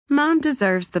Mom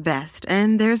deserves the best,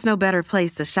 and there's no better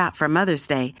place to shop for Mother's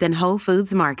Day than Whole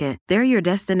Foods Market. They're your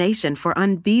destination for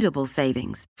unbeatable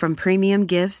savings, from premium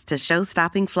gifts to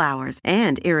show-stopping flowers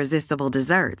and irresistible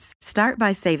desserts. Start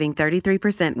by saving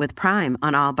 33% with Prime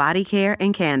on all body care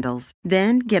and candles.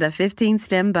 Then get a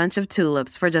 15-stem bunch of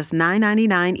tulips for just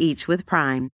 $9.99 each with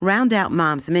Prime. Round out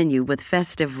Mom's menu with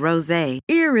festive rosé,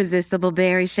 irresistible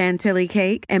berry chantilly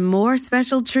cake, and more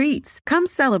special treats. Come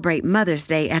celebrate Mother's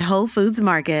Day at Whole Foods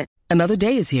Market. Another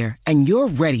day is here, and you're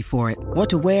ready for it. What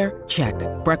to wear? Check.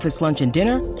 Breakfast, lunch, and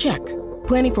dinner? Check.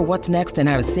 Planning for what's next and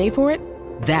how to save for it?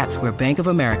 That's where Bank of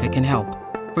America can help.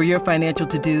 For your financial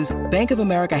to-dos, Bank of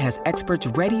America has experts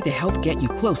ready to help get you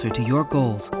closer to your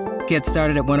goals. Get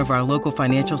started at one of our local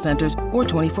financial centers or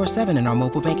 24/7 in our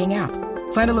mobile banking app.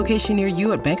 Find a location near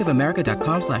you at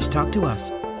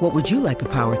bankofamerica.com/talktous. What would you like the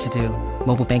power to do?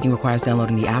 Mobile banking requires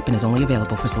downloading the app and is only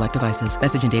available for select devices.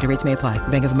 Message and data rates may apply.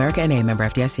 Bank of America N.A., member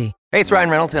FDIC. Hey, it's Ryan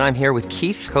Reynolds, and I'm here with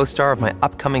Keith, co-star of my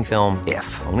upcoming film, If,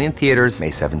 only in theaters May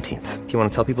 17th. Do you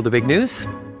want to tell people the big news?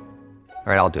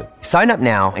 All right, I'll do it. Sign up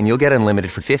now and you'll get unlimited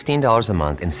for $15 a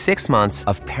month and 6 months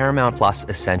of Paramount Plus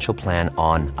Essential Plan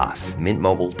on us.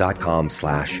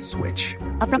 MintMobile.com/switch.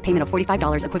 Upfront payment of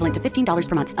 $45 equivalent to $15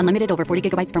 per month. Unlimited over 40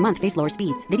 gigabytes per month. Face lower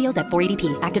speeds. Videos at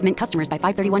 480p. Active Mint customers by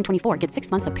 531.24 get 6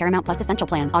 months of Paramount Plus Essential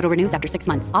Plan. Auto renews after 6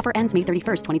 months. Offer ends May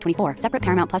 31st, 2024. Separate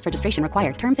Paramount Plus registration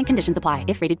required. Terms and conditions apply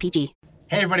if rated PG.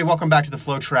 Hey, everybody. Welcome back to the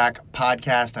FloTrack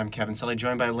podcast. I'm Kevin Sully,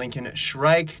 joined by Lincoln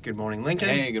Shrike. Good morning, Lincoln.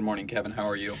 Hey, good morning, Kevin. How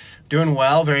are you? Doing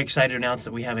well. Very excited to announce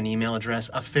that we have an email address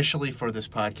officially for this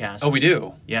podcast. Oh, we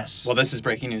do? Yes. Well, this is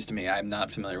breaking news to me. I'm not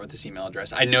familiar with this email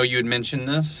address. I know you had mentioned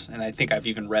this, and I think I've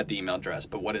even read the email address,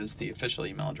 but what is the official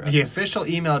email address? The official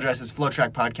email address is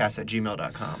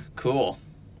flotrackpodcast@gmail.com. Cool.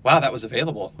 Wow, that was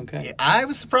available. Okay. Yeah, I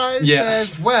was surprised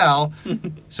as well.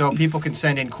 So people can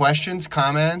send in questions,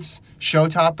 comments, show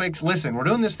topics. Listen, we're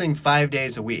doing this thing 5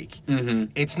 days a week. Mm-hmm.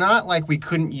 It's not like we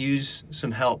couldn't use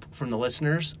some help from the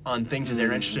listeners on things that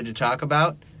they're interested to talk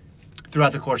about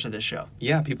throughout the course of this show.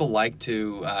 Yeah, people like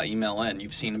to email in.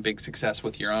 You've seen a big success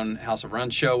with your own House of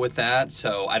Run show with that.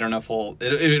 So I don't know if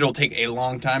it'll take a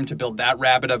long time to build that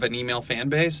rabbit of an email fan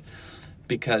base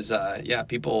because,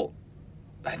 people...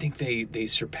 I think they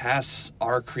surpass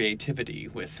our creativity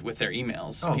with their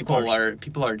emails. Oh, people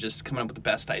are just coming up with the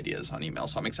best ideas on email.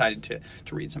 So I'm excited to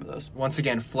read some of those. Once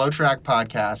again,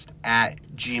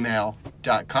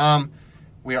 FloTrackPodcast@gmail.com.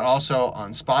 We are also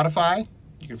on Spotify.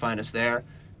 You can find us there.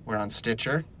 We're on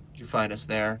Stitcher. You can find us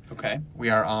there. Okay. We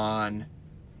are on,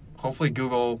 hopefully,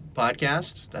 Google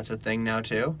Podcasts. That's a thing now,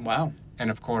 too. Wow.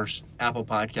 And, of course, Apple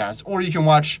Podcasts. Or you can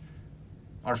watch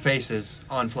our faces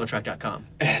on FloTrack.com.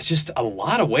 It's just a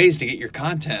lot of ways to get your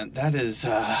content. That is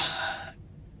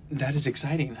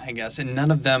exciting, I guess. And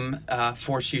none of them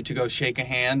force you to go shake a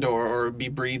hand or be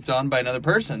breathed on by another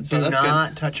person. So Do that's not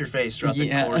good. touch your face throughout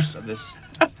the course of this.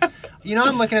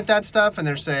 I'm looking at that stuff, and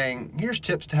they're saying, here's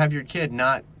tips to have your kid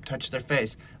not touch their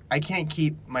face. I can't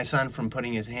keep my son from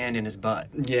putting his hand in his butt.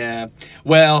 Yeah.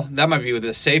 Well, that might be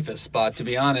the safest spot, to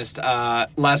be honest.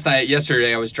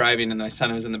 Yesterday, I was driving, and my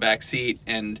son was in the back seat,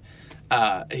 and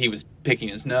he was picking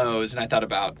his nose, and I thought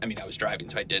about, I was driving,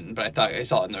 so I didn't, but I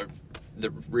saw it in the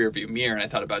rear view mirror, and I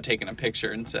thought about taking a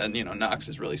picture and said, Knox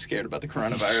is really scared about the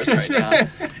coronavirus right now.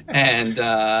 And,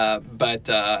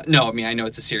 no, I know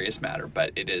it's a serious matter,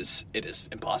 but it is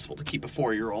impossible to keep a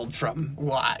 4-year-old from.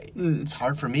 Why? It's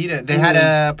hard for me to. They had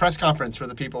a press conference where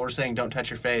the people were saying, don't touch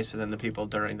your face, and then the people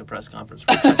during the press conference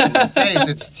were touching their face.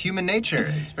 It's human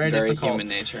nature. It's very difficult. Human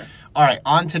nature. All right,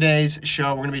 on today's show,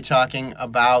 we're going to be talking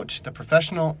about the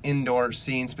professional indoor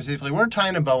scene specifically. We're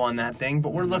tying a bow on that thing,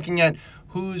 but we're looking at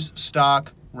whose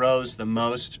stock rose the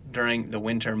most during the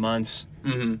winter months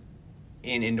in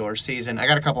indoor season. I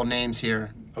got a couple names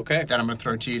here that I'm going to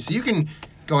throw to you. So you can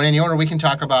go in any order. We can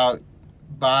talk about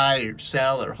buy or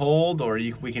sell or hold, or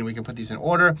we can put these in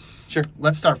order. Sure.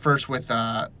 Let's start first with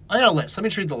I got a list. Let me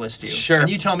read the list to you. Sure. And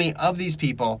you tell me, of these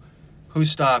people,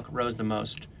 whose stock rose the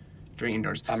most during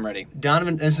indoors. I'm ready.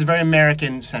 Donovan, this is very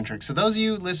American-centric. So those of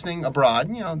you listening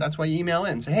abroad, that's why you email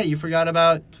in. Say, hey, you forgot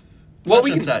about... Well,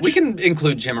 we can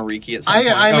include Gemma Ricci at some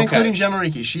point. I'm including Gemma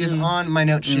Ricci. She is on my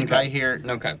note sheet right here.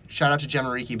 Okay. Shout out to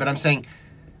Gemma Ricci. But I'm saying,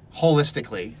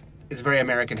 holistically, it's very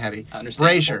American-heavy.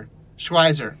 Understandable. Brazier,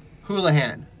 Schweizer,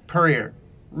 Houlihan, Purrier,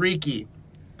 Ricci,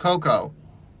 Coco,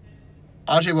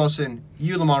 Ajay Wilson,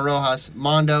 Ulamar Rojas,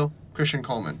 Mondo, Christian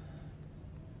Coleman.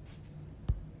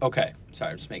 Okay.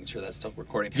 Sorry, I'm just making sure that's still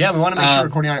recording. Yeah, we want to make sure we're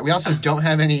recording on it. We also don't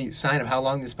have any sign of how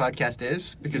long this podcast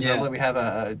is because normally we have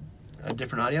a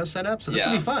different audio setup, so this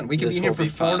will be fun. We can be in here for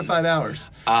 4 to 5 hours.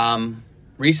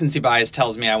 Recency bias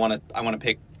tells me I want to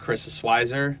pick Chris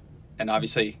Schweizer And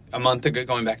obviously,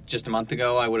 going back just a month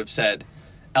ago, I would have said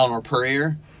Eleanor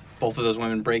Purrier. Both of those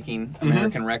women breaking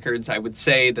American records. I would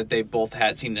say that they've both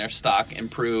seen their stock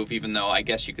improve, even though I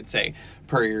guess you could say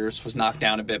Purrier's was knocked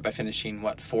down a bit by finishing,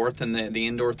 fourth in the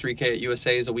indoor 3K at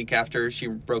USA's a week after she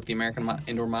broke the American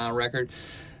indoor mile record.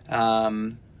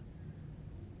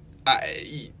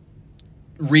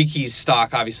 Riki's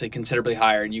stock obviously considerably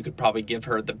higher, and you could probably give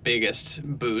her the biggest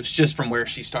boost just from where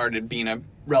she started being a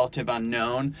relative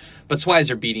unknown. But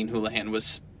Schweizer beating Houlihan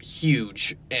was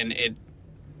huge, and it,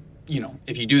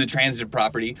 if you do the transitive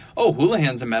property,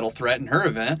 Houlihan's a medal threat in her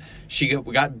event. She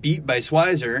got beat by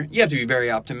Schweizer. You have to be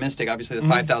very optimistic. Obviously, the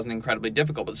 5,000 incredibly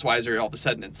difficult, but Schweizer, all of a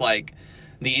sudden, it's like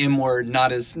the M word,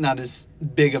 not as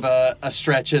big of a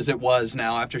stretch as it was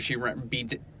now after she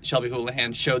beat Shelby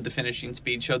Houlihan, showed the finishing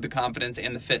speed, showed the confidence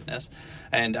and the fitness.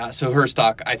 And so her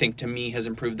stock, I think, to me, has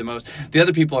improved the most. The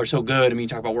other people are so good. I mean, you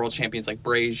talk about world champions like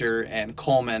Brazier and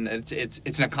Coleman.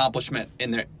 It's an accomplishment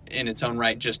in its own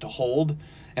right just to hold.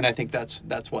 And I think that's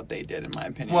what they did, in my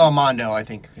opinion. Well, Mondo, I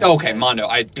think. Okay, Mondo.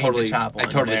 I totally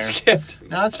there. skipped.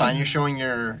 No, that's fine. You're showing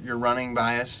your running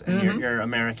bias and your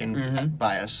American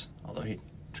bias, although he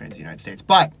trains the United States.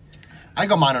 But I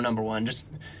go Mondo number one. Just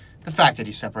the fact that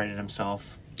he separated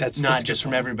himself. That's not just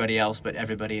from everybody else, but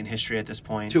everybody in history at this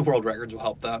point. 2 world records will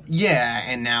help that. Yeah,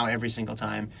 and now every single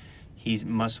time he's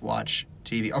must-watch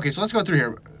TV. Okay, so let's go through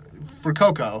here. For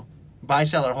Coco, buy,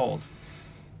 sell, or hold.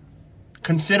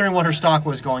 Considering what her stock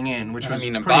was going in, which was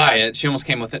buy high. It. She almost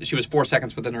came with it. She was 4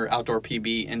 seconds within her outdoor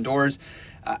PB indoors.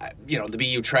 The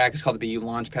BU track is called the BU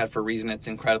Launchpad for a reason. It's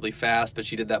incredibly fast, but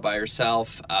she did that by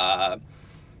herself. I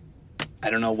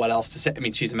don't know what else to say. I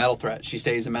mean, she's a medal threat. She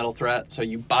stays a medal threat, so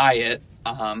you buy it.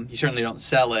 You certainly don't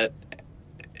sell it.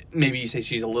 Maybe you say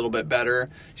she's a little bit better.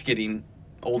 She's getting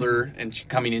older and she's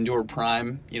coming into her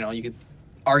prime. You could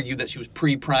argue that she was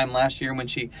pre-prime last year when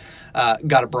she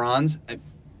got a bronze.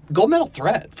 Gold medal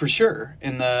threat for sure.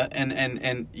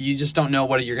 And you just don't know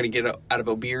what you're going to get out of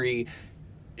Obiri.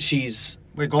 She's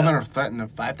gold medal threat in the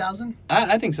 5,000?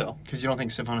 I think so. Because you don't think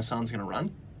Sifan Hassan's going to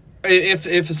run? If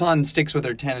Hassan sticks with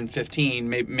her 10 and 15,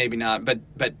 maybe not. But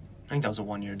I think that was a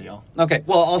 1-year deal. Okay.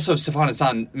 Well, also, Sifan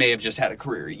Hassan may have just had a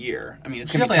career year. I mean,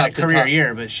 it's going to be tough to career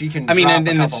year, but she can drop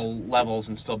a couple levels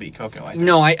and still beat Coco, I think.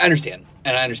 No, I understand.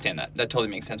 And I understand that. That totally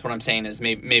makes sense. What I'm saying is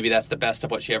maybe that's the best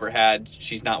of what she ever had.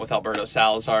 She's not with Alberto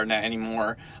Salazar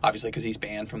anymore, obviously, because he's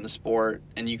banned from the sport.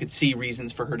 And you could see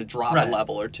reasons for her to drop a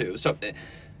level or two. So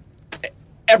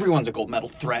everyone's a gold medal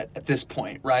threat at this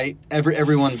point, right?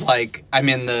 Everyone's like, I'm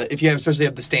in if you especially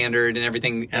have the standard and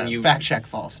everything. And you fact check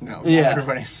false. No.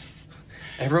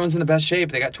 Everyone's in the best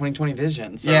shape. They got 20/20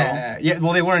 vision. So. Yeah.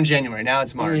 Well, they were in January. Now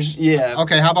it's March. Yeah.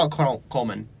 Okay. How about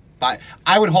Coleman?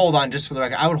 I would hold on, just for the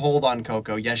record. I would hold on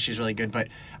Coco. Yes, she's really good, but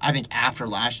I think after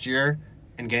last year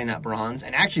and getting that bronze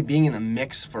and actually being in the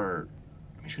mix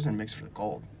she was in the mix for the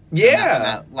gold. Yeah. In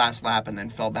that last lap and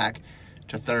then fell back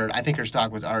to third. I think her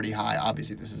stock was already high.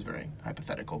 Obviously, this is very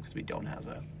hypothetical because we don't have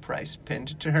a price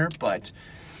pinned to her, but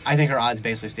I think her odds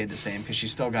basically stayed the same because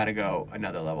she's still got to go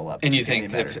another level up. And you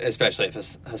think, especially if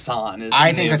Hassan is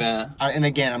I think, and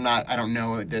again, I don't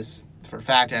know this for a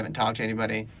fact. I haven't talked to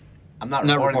anybody. I'm not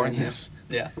reporting this.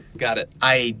 Yeah, got it.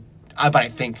 But I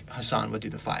think Hassan would do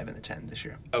the 5 and the 10 this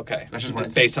year. Okay. That's just what I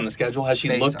think. Based on the schedule? Has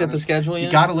she looked at the schedule yet?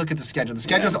 You got to look at the schedule. The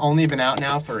schedule's only been out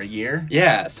now for a year.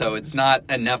 Yeah, so it's not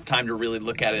enough time to really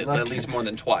look at it at least more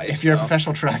than twice. If you're a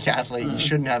professional track athlete, you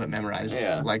shouldn't have it memorized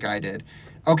like I did.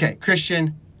 Okay,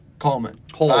 Christian Coleman.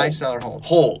 Hold. Buy, sell, or hold?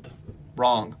 Hold.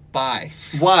 Wrong. Buy.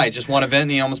 Why? Just one event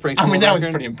and he almost breaks the world record? That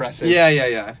was pretty impressive.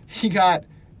 Yeah. He got...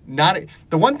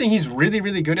 the one thing he's really,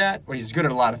 really good at, or he's good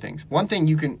at a lot of things. One thing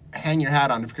you can hang your hat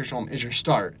on for Christian is your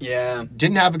start. Yeah.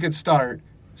 Didn't have a good start.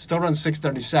 Still runs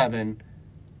 6:37.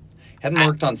 Hadn't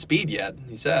worked on speed yet,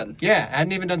 he said. Yeah,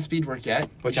 hadn't even done speed work yet.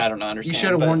 Which I don't understand. You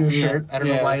should have worn your shirt. I don't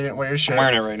know why you didn't wear your shirt. I'm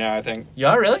wearing it right now, I think.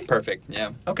 Yeah, really? Perfect,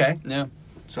 yeah. Okay. Yeah.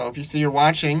 So if you see you're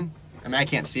watching, I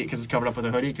can't see it because it's covered up with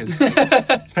a hoodie because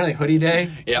it's apparently hoodie day.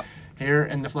 Yep. Here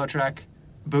in the FloTrack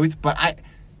booth. But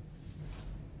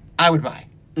I would buy.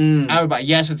 I would buy.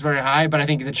 Yes, it's very high, but I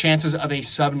think the chances of a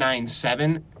sub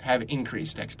 9.7 have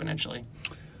increased exponentially.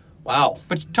 Wow.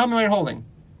 But tell me why you're holding.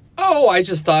 Oh, I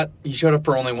just thought he showed up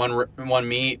for only one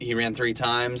meet. He ran 3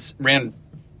 times. Ran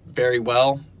very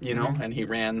well, and he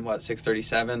ran,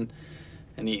 6:37.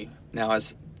 And he now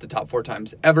has the top 4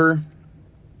 times ever.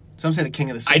 Some say the king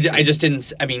of the 60s. I just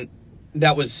didn't,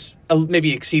 that was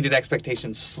maybe exceeded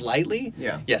expectations slightly.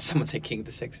 Yeah. Yeah, someone say king of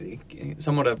the 60.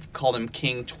 Someone would have called him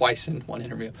king twice in one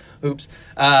interview. Oops.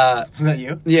 Was that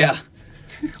you? Yeah.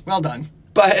 Well done.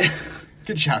 But...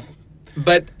 Good job.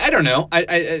 But I don't know.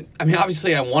 I mean,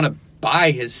 obviously I want to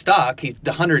buy his stock. The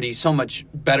 100, he's so much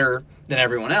better than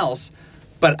everyone else.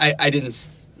 But I didn't.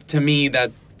 To me,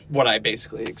 that's what I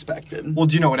basically expected. Well,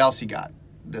 do you know what else he got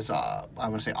this? I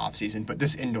want to say off season, but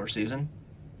this indoor season.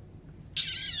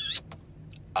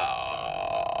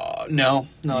 No.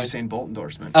 Usain Bolt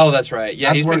endorsement. Oh, that's right. Yeah,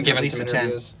 That's he's been worth given at some least a 10.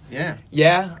 interviews.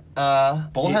 Yeah.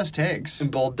 Bolt has takes.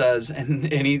 Bolt does, and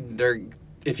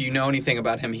if you know anything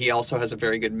about him, he also has a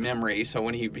very good memory. So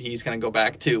when he's going to go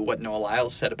back to what Noah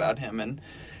Lyles said about him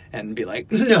and be like,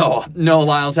 no, Noah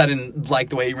Lyles, I didn't like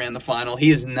the way he ran the final. He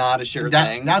is not a sure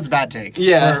thing. That was a bad take.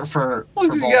 Yeah, for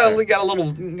Bolt he got a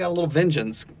little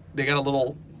vengeance. They got a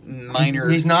little minor.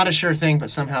 He's not a sure thing, but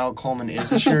somehow Coleman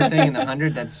is a sure thing in the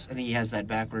 100. I think he has that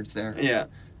backwards there. Yeah.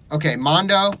 Okay,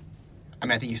 Mondo. I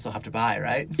mean, I think you still have to buy,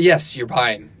 right? Yes, you're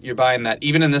buying that.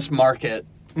 Even in this market,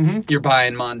 you're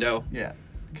buying Mondo. Yeah,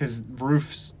 because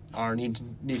roofs are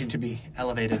needing to be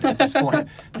elevated at this point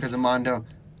because of Mondo.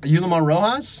 Yulimar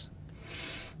Rojas,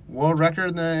 world record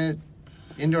in the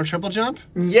indoor triple jump?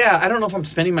 Yeah, I don't know if I'm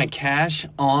spending my cash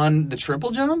on the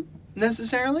triple jump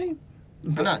necessarily.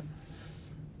 Why not?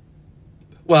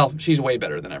 Well, she's way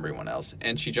better than everyone else,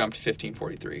 and she jumped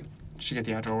 15:43. Did she get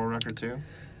the outdoor world record too?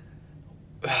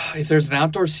 If there's an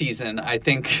outdoor season, I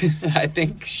think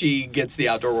she gets the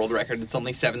outdoor world record. It's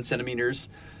only 7 centimeters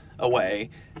away.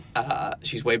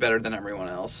 She's way better than everyone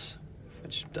else,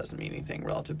 which doesn't mean anything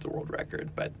relative to the world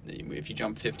record. But if you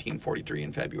jump 15:43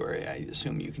 in February, I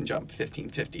assume you can jump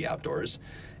 15:50 outdoors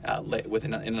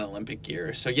in an Olympic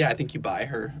year. So yeah, I think you buy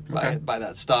her, buy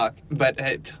that stock. But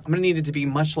I'm going to need it to be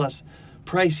much less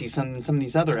pricey than some of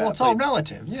these other athletes. Well, it's all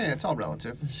relative. Yeah, it's all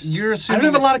relative. You're assuming I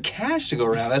don't have a lot of cash to go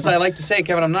around. As I like to say,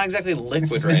 Kevin, I'm not exactly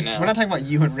liquid right now. We're not talking about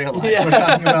you in real life. Yeah. We're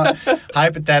talking about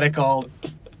hypothetical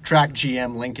track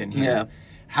GM Lincoln here. Yeah.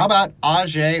 How about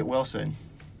Ajay Wilson?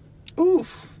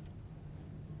 Oof.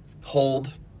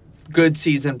 Hold. Good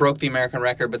season. Broke the American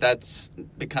record, but that's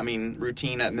becoming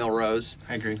routine at Millrose.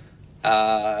 I agree.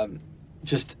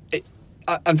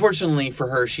 Unfortunately for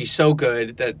her, she's so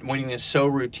good that winning is so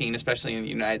routine, especially in the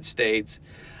United States.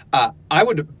 I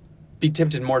would be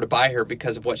tempted more to buy her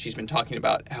because of what she's been talking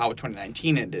about, how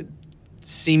 2019 ended,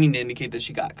 seeming to indicate that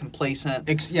she got complacent.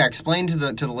 Explain to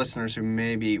the listeners who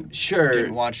maybe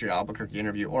didn't watch your Albuquerque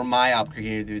interview or my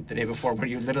Albuquerque interview the day before, where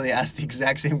you literally asked the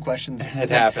exact same questions. It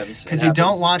happens because you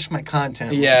don't watch my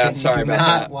content. Yeah, sorry about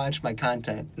that. You do not watch my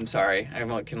content. I'm sorry. I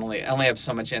only have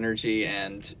so much energy,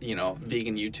 and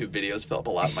vegan YouTube videos fill up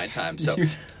a lot of my time. So,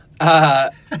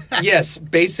 yes,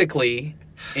 basically,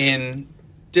 in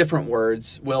different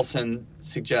words, Wilson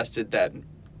suggested that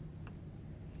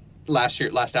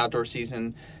last outdoor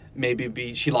season,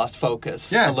 she lost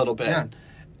focus a little bit.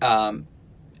 Yeah.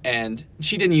 And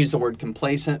she didn't use the word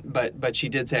complacent, but she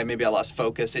did say, maybe I lost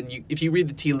focus. And if you read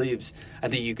the tea leaves, I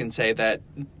think you can say that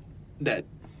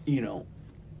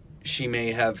she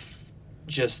may have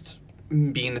just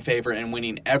being the favorite and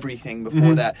winning everything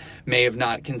before that, may have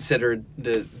not considered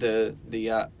the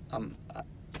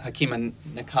Halima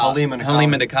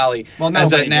Nakali. Well,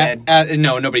 nobody did.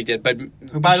 No, nobody did. But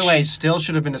who, by the way, still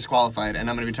should have been disqualified, and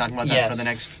I'm going to be talking about that for the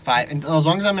next 5. And as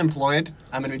long as I'm employed,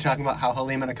 I'm going to be talking about how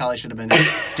Halima Nakali should have been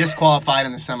disqualified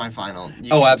in the semifinal.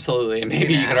 Absolutely. And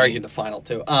maybe you could argue the final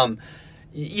too.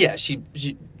 Yeah, she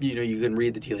you can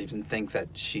read the tea leaves and think that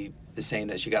she is saying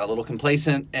that she got a little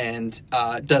complacent and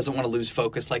doesn't want to lose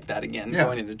focus like that again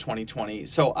going into 2020.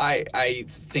 So I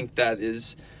think that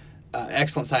is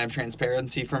excellent sign of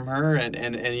transparency from her, and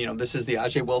this is the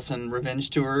Ajay Wilson Revenge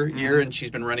Tour year, and she's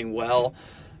been running well.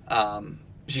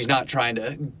 She's not trying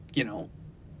to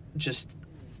just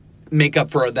make up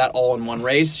for that all-in-one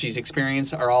race. She's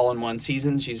experienced our all-in-one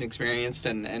season. She's experienced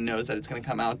and knows that it's going to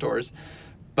come outdoors.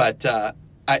 But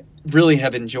I really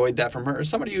have enjoyed that from her.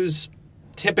 Somebody who's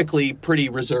typically pretty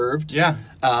reserved. Yeah.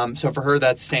 So for her,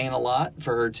 that's saying a lot,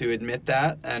 for her to admit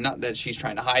that. And not that she's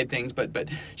trying to hide things, but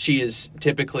she is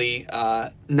typically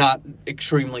not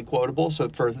extremely quotable. So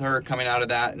for her coming out of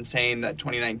that and saying that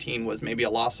 2019 was maybe a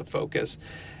loss of focus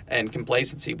and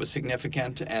complacency was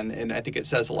significant. And I think it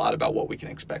says a lot about what we can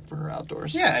expect for her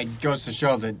outdoors. Yeah, it goes to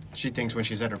show that she thinks when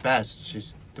she's at her best,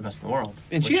 she's the best in the world.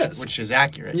 And she is. Which is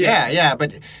accurate. Yeah.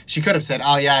 But she could have said,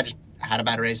 oh, yeah, I just had a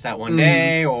bad race that one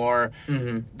day, or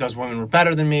those women were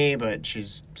better than me, but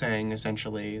she's saying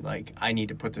essentially, like, I need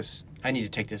to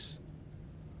take this,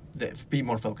 be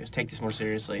more focused, take this more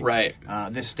seriously. Right.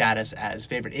 This status as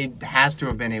favorite. It has to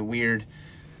have been a weird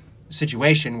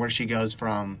situation where she goes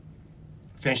from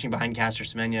finishing behind Caster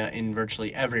Semenya in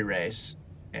virtually every race,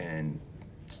 and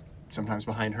sometimes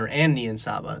behind her and Nian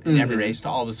Saba in every race, to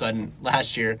all of a sudden,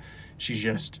 last year, she's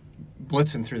just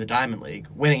blitzing through the Diamond League,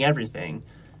 winning everything.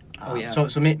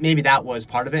 So maybe that was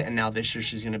part of it, and now this year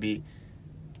she's going to be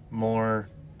more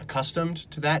accustomed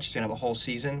to that. She's going to have a whole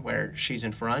season where she's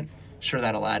in front. Sure,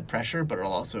 that'll add pressure, but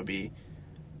it'll also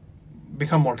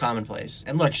become more commonplace.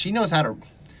 And look, she knows how to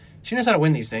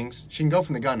win these things. She can go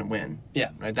from the gun and win.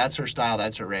 Yeah. Right? That's her style.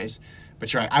 That's her race.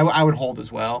 But you're right. I would hold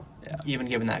as well, even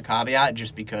given that caveat,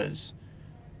 just because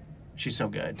she's so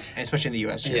good, and especially in the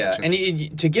U.S. Yeah,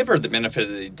 and to give her the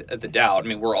benefit of the doubt, I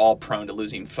mean, we're all prone to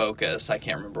losing focus. I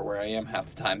can't remember where I am half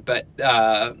the time, but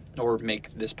or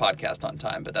make this podcast on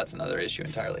time, but that's another issue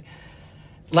entirely.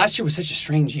 Last year was such a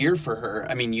strange year for her.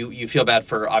 I mean, you feel bad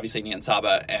for, obviously, Nian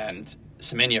Saba and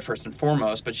Semenya first and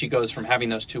foremost, but she goes from having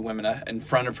those two women in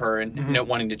front of her and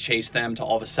wanting to chase them to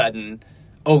all of a sudden,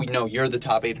 oh, no, you're the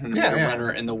top 800-meter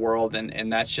runner in the world,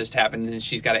 and that's just happened, and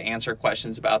she's got to answer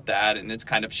questions about that, and it's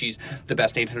kind of she's the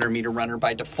best 800-meter runner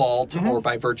by default or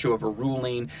by virtue of a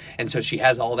ruling, and so she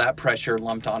has all that pressure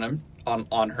lumped on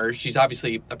her. She's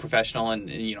obviously a professional and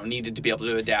needed to be able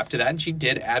to adapt to that, and she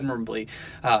did admirably.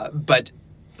 But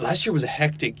last year was a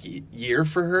hectic year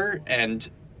for her, and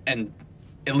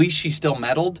at least she still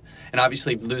medaled, and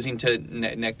obviously losing to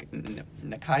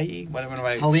Nakai. What am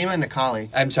I? Halima Nakali.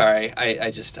 I'm sorry,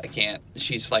 I can't.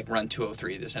 She's like run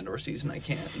 2:03 this indoor season. I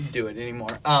can't do it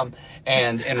anymore.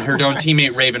 And her own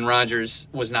teammate Raven Rogers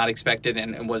was not expected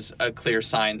and was a clear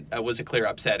sign. Was a clear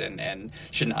upset and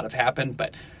should not have happened.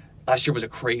 But last year was a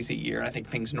crazy year, and I think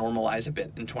things normalize a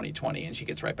bit in 2020, and she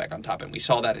gets right back on top. And we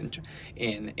saw that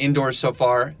in indoors so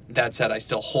far. That said, I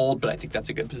still hold, but I think that's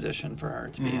a good position for her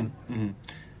to be in. Mm-hmm.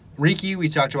 Riki, we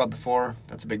talked about before.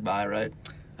 That's a big buy, right?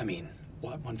 I mean,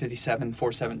 157,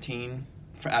 417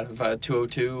 out of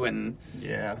 202, and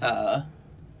I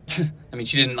mean,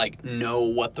 she didn't know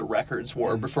what the records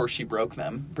were before she broke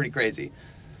them. Pretty crazy.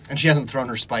 And she hasn't thrown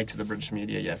her spike to the British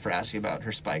media yet for asking about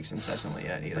her spikes incessantly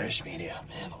yet either. British media,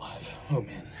 man alive. Oh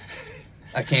man,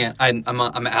 I can't. I'm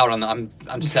out on the.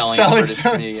 I'm selling British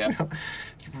media.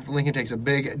 Lincoln takes a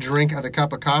big drink of the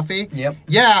cup of coffee. Yep.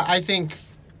 Yeah, I think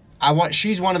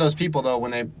she's one of those people though.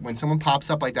 When someone pops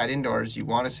up like that indoors, you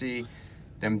want to see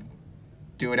them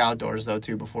do it outdoors though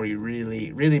too before you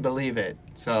really really believe it.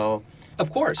 So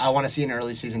of course, I want to see an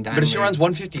early season diamond. But if she runs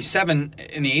 157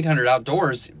 in the 800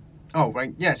 outdoors. Oh,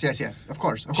 right. Yes. Of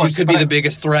course. She could be the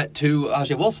biggest threat to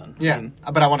Ajay Wilson. Yeah,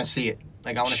 but I want to see it.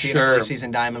 I want to see it in the early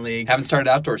season Diamond League. Haven't started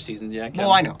outdoor seasons yet.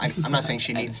 Well, I know. I'm not saying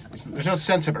she needs. There's no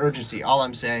sense of urgency. All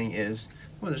I'm saying is,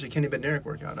 there's a Kenny Bednarik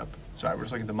workout up. Sorry, we're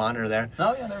just looking at the monitor there.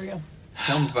 Oh, yeah, there we go.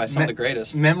 Filmed by some of the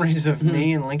greatest. Memories of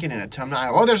me and Lincoln in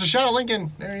Autumnal. Oh, there's a shot of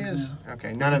Lincoln. There he is.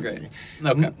 Okay, none of great.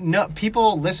 Okay. No,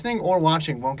 people listening or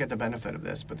watching won't get the benefit of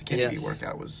this, but the Kenny B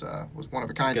workout was one of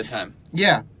a kind. Good time.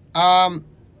 Yeah.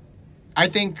 I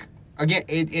think, again,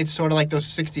 it's sort of like those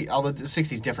 60, although the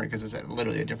 60 is different because it's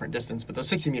literally a different distance, but those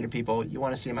 60-meter people, you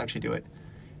want to see them actually do it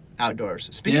outdoors.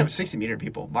 Speaking of 60-meter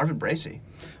people, Marvin Bracey.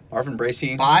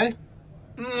 5?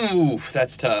 Ooh,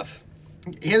 that's tough.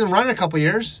 He hasn't run in a couple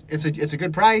years. It's a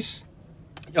good price.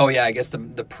 Oh, yeah, I guess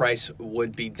the price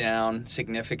would be down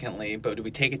significantly, but do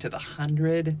we take it to the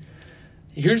 100?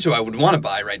 Here's who I would want to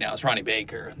buy right now is Ronnie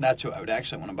Baker. That's who I would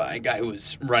actually want to buy. A guy who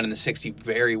was running the 60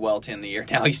 very well to end the year.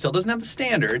 Now, he still doesn't have the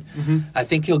standard. Mm-hmm. I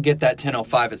think he'll get that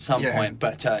 10:05 at some point,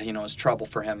 but, it was trouble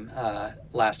for him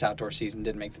last outdoor season.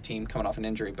 Didn't make the team coming off an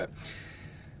injury, but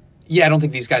yeah, I don't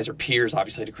think these guys are peers,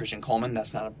 obviously, to Christian Coleman.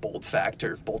 That's not a bold fact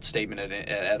or bold statement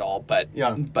at all, but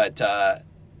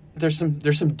there's some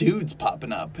dudes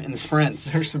popping up in the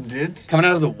sprints. There's some dudes? Coming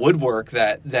out of the woodwork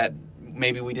that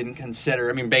maybe we didn't consider.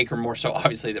 I mean, Baker more so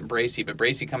obviously than Bracey, but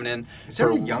Bracey coming in. Is there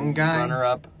a young guy?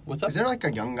 Runner-up. What's up? Is there like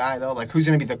a young guy, though? Like, who's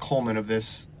going to be the Coleman of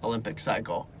this Olympic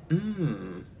cycle?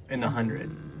 In the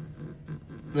 100.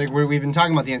 Like, we've been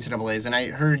talking about the NCAAs, and I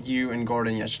heard you and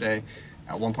Gordon yesterday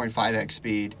at 1.5x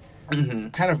speed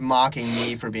kind of mocking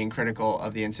me for being critical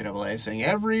of the NCAA, saying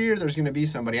every year there's going to be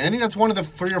somebody. And I think that's one of the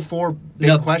 3 or 4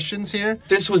 big questions here.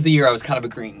 This was the year I was kind of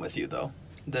agreeing with you, though.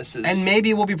 And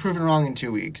maybe we'll be proven wrong in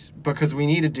 2 weeks because we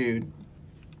need a dude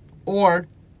or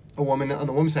a woman on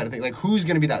the women's side of things. Like, who's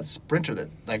going to be that sprinter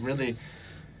that really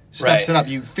steps it up?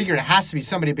 You figure it has to be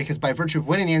somebody because by virtue of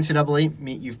winning the NCAA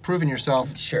meet, you've proven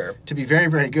yourself to be very,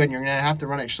 very good, and you're going to have to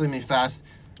run extremely fast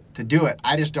to do it.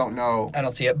 I just don't know. I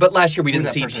don't see it. But last year we didn't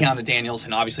see Tiana Daniels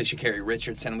and obviously Sha'Carri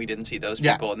Richardson. We didn't see those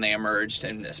people, and they emerged,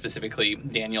 and specifically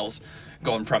Daniels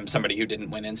going from somebody who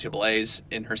didn't win NCAAs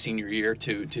in her senior year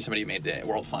to somebody who made the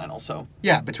world final. So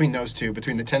yeah, between those two,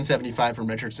 between the 1075 from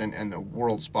Richardson and the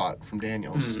world spot from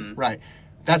Daniels. Mm-hmm. Right.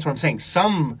 That's what I'm saying.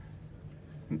 Some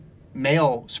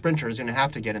male sprinter is going to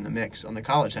have to get in the mix on the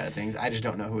college side of things. I just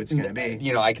don't know who it's going to be.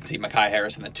 You know, I can see Mekhi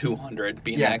Harris in the 200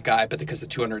 being that guy, but because the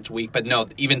 200's weak. But no,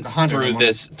 even through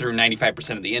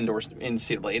 95% of the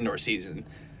NCAA indoor season,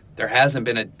 there hasn't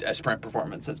been a sprint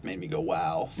performance that's made me go,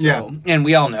 wow. So, and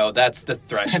we all know that's the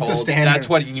threshold. That's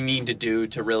what you need to do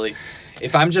to really...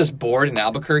 If I'm just bored in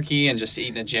Albuquerque and just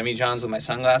eating a Jimmy John's with my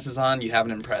sunglasses on, you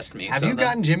haven't impressed me. Have you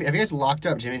guys locked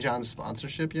up Jimmy John's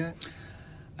sponsorship yet?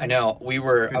 I know. We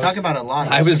were talking about it a lot.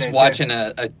 I was watching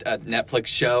a Netflix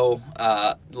show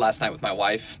last night with my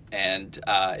wife, and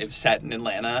it was set in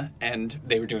Atlanta, and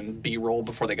they were doing B-roll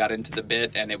before they got into the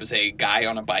bit, and it was a guy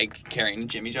on a bike carrying a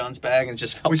Jimmy John's bag, and it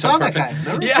just felt so perfect. We saw that guy,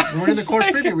 remember? Yeah. We were in the course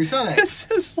preview. We saw that. It's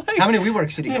just like... How many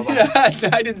WeWorks did he go by?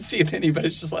 I didn't see any, but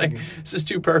it's just like, this is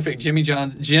too perfect. Jim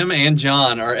and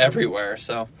John are everywhere.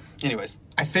 So, anyways.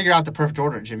 I figured out the perfect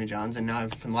order at Jimmy John's, and now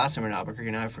from the last time we were in Albuquerque,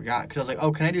 now I forgot. Because I was like,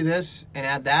 oh, can I do this and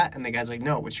add that? And the guy's like,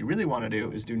 no, what you really want to do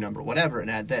is do number whatever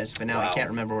and add this. But now I can't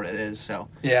remember what it is. So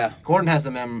Gordon has the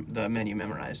menu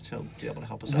memorized. He'll be able to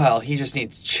help us out. Well, he just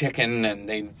needs chicken, and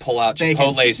they pull out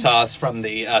Chipotle sauce from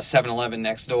the 7-Eleven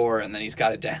next door, and then he's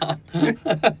got it down.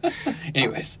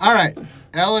 Anyways. All right.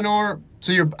 Eleanor,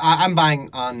 so I'm buying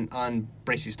on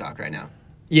Bracey stock right now.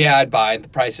 Yeah, I'd buy. The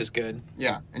price is good.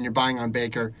 Yeah, and you're buying on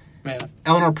Baker. Yeah.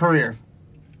 Eleanor Purrier.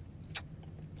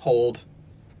 Hold.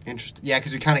 Interesting. Yeah,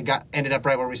 because we kind of ended up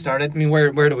right where we started. I mean,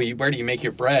 where do you make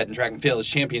your bread in track and field? It's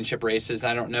championship races.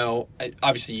 I don't know.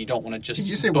 Obviously, you don't want to just. Did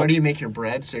you say where do you make your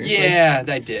bread? Seriously? Yeah,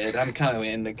 I did. I'm kind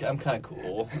of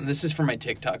cool. This is for my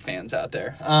TikTok fans out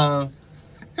there.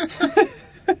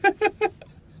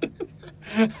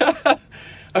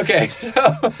 Okay,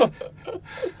 so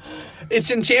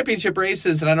it's in championship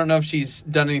races, and I don't know if she's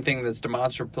done anything that's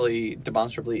demonstrably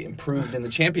improved in the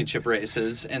championship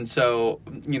races. And so,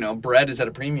 bread is at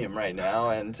a premium right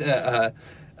now, and the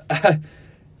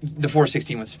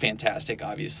 416 was fantastic,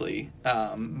 obviously.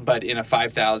 But in a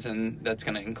 5,000, that's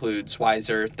going to include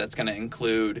Schweizer, that's going to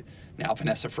include now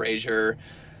Vanessa Frazier.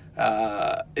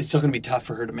 It's still going to be tough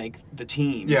for her to make the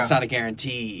team. Yeah. It's not a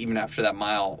guarantee, even after that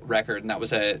mile record, and that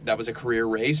was a career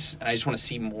race. And I just want to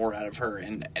see more out of her.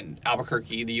 And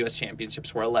Albuquerque, the U.S.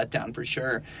 Championships were a letdown for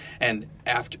sure. And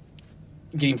after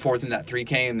getting fourth in that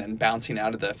 3K and then bouncing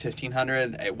out of the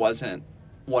 1500, it wasn't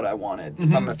what I wanted. Mm-hmm.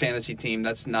 If I'm a fantasy team,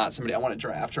 that's not somebody I want to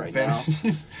draft right now.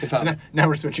 Now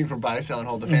we're switching from buy, sell, and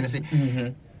hold to fantasy.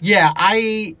 Mm-hmm. Yeah,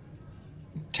 I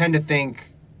tend to think.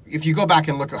 If you go back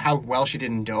and look at how well she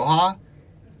did in Doha,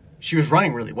 she was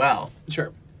running really well.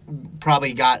 Sure.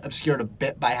 Probably got obscured a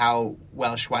bit by how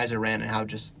well Schweizer ran and how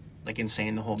just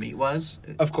insane the whole meet was.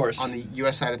 Of course. On the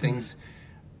U.S. side of things,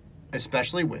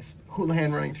 especially with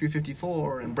Houlihan running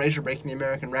 354 and Brazier breaking the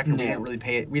American record,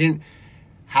 we didn't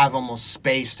have almost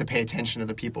space to pay attention to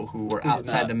the people who were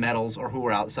outside the medals or who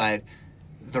were outside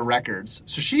the records.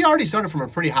 So she already started from a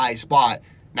pretty high spot.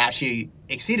 Now, she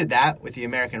exceeded that with the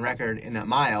American record in that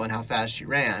mile and how fast she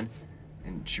ran.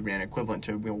 And she ran equivalent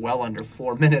to well under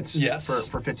 4 minutes for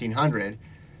 1,500.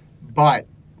 But,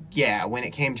 yeah, when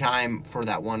it came time for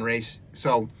that one race.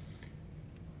 So,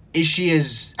 I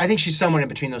think she's somewhere in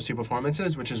between those two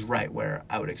performances, which is right where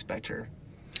I would expect her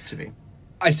to be.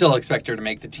 I still expect her to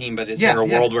make the team, but is there a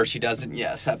world where she doesn't?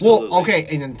 Yes, absolutely. Well, okay,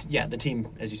 and then, the team,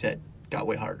 as you said, got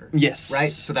way harder. Yes. Right?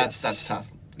 So that's tough.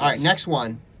 All right, next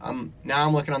one. Now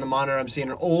I'm looking on the monitor. I'm seeing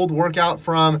an old workout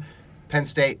from Penn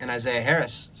State and Isaiah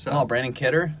Harris. So, Brandon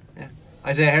Kidder? Yeah.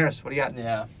 Isaiah Harris, what do you got?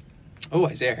 Yeah. Oh,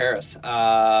 Isaiah Harris.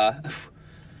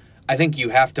 I think you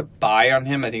have to buy on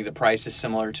him. I think the price is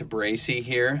similar to Bracey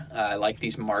here. I like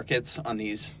these markets on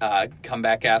these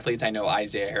comeback athletes. I know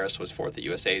Isaiah Harris was fourth at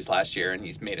USA's last year, and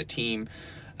he's made a team.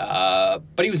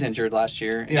 But he was injured last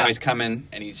year. Yeah. Now he's coming,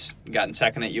 and he's gotten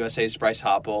second at USA's Bryce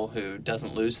Hoppel, who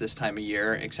doesn't lose this time of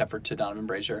year except for to Donovan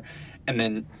Brazier. And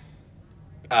then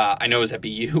I know it was at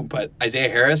BU, but Isaiah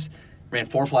Harris ran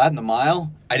 4 flat in the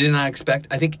mile. I did not expect.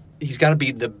 I think he's got to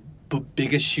be the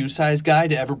biggest shoe size guy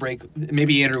to ever break.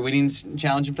 Maybe Andrew Whitting's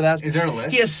challenging for that. Is there a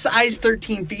list? He has size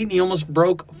 13 feet, and he almost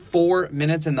broke 4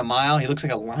 minutes in the mile. He looks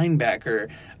like a linebacker.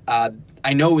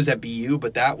 I know it was at BU,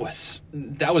 but that was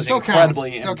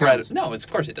incredibly impressive. No,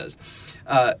 of course it does.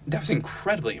 That was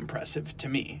incredibly impressive to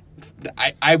me.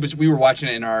 We were watching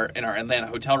it in our Atlanta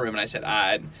hotel room, and I said,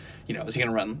 is he going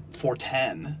to run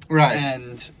 4:10? Right.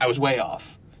 And I was way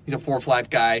off. He's a 4-flat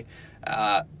guy.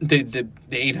 The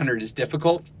 800 is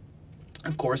difficult,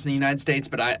 of course, in the United States,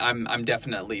 but I'm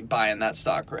definitely buying that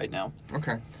stock right now.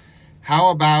 Okay. How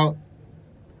about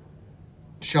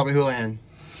Shelby Houlihan?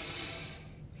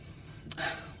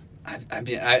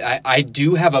 I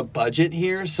do have a budget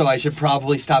here, so I should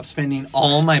probably stop spending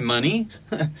all my money.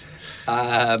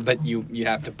 But you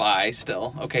have to buy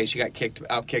still. Okay, she got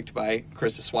outkicked by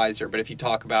Carissa Schweizer. But if you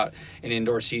talk about an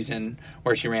indoor season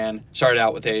where she started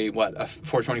out with a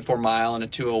 4:24 mile and a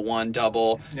 2:01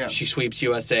 double. Yeah. She sweeps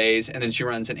USA's, and then she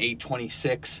runs an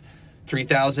 8:26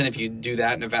 3,000. If you do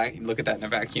that look at that in a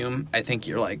vacuum, I think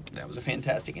you're like, that was a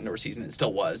fantastic indoor season. It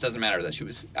still was. Doesn't matter that she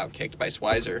was outkicked by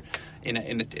Schweizer in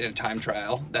a time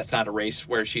trial. That's not a race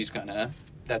where she's gonna.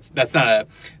 That's not a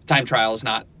time trial. Is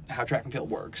not how track and field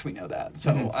works. We know that.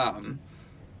 So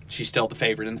she's still the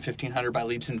favorite in the 1,500 by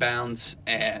leaps and bounds.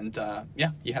 And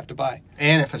you have to buy.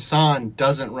 And if Hassan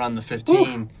doesn't run the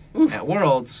 15 at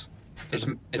Worlds, there's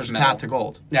a path to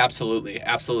gold. Absolutely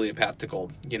a path to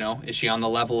gold. You know, is she on the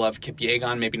level of Kip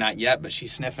Yegon? Maybe not yet, but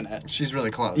she's sniffing it. She's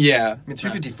really close. Yeah, I mean,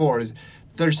 354 is.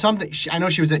 There's something. I know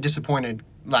she was disappointed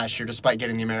last year, despite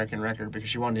getting the American record, because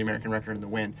she won the American record in the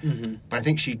win. Mm-hmm. But I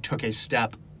think she took a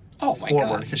step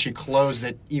forward because she closed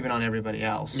it even on everybody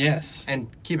else. Yes. And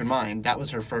keep in mind, that was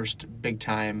her first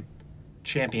big-time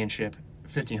championship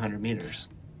 1,500 meters.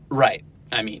 Right.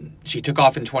 I mean, she took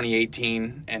off in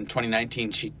 2018, and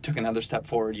 2019 she took another step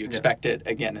forward. You expect it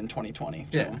again in 2020.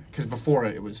 So. Yeah, because before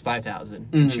it was 5,000,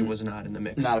 and she was not in the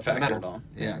mix. Not a factor at all.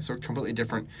 Yeah, so completely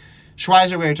different.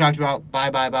 Schweizer, we already talked about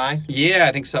bye. Yeah,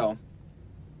 I think so.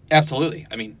 Absolutely.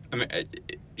 I mean,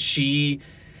 she,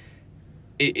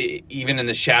 even in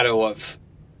the shadow of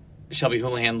Shelby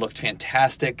Houlihan, looked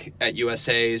fantastic at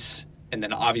USA's. And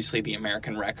then obviously the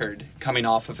American record, coming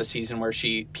off of a season where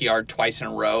she PR'd twice in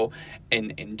a row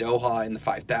in Doha in the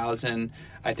 5,000.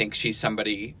 I think she's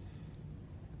somebody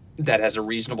that has a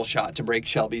reasonable shot to break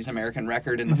Shelby's American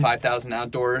record in the 5,000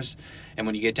 outdoors. And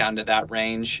when you get down to that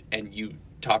range and you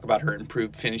talk about her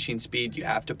improved finishing speed, you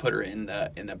have to put her in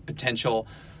the potential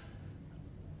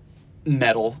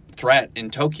medal threat in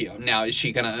Tokyo. Now, is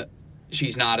she gonna?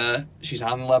 She's not on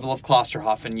the level of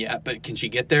Klosterhoffen yet, but can she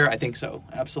get there? I think so,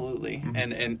 absolutely.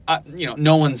 Mm-hmm. And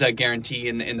no one's a guarantee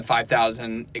in the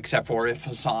 5,000 except for if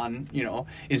Hassan,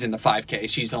 is in the 5K.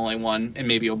 She's the only one, and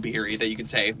maybe Obiri, that you could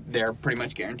say they're pretty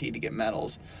much guaranteed to get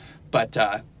medals. But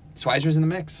Schweizer's in the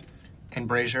mix. And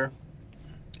Brazier?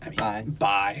 I mean,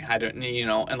 buy. I don't,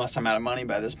 unless I'm out of money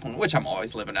by this point, which I'm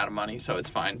always living out of money, so it's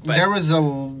fine. But there was a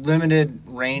limited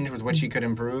range with which he could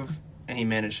improve. And he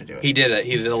managed to do it. He did it.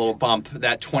 He did a little bump.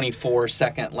 That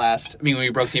 24-second last... I mean, when he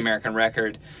broke the American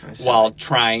record while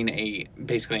trying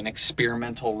basically an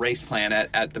experimental race plan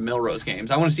at the Millrose Games.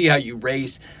 I want to see how you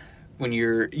race when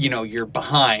you're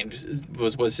behind,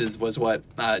 was what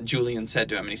Julian said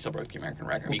to him, and he still broke the American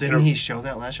record. Well, didn't he show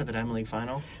that last year at the Diamond League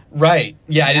final? Right.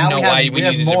 Yeah, I didn't know why we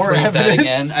needed to prove that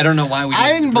again. I don't know why we needed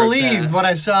I didn't to prove believe that. what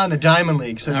I saw in the Diamond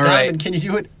League. So, Right. Can you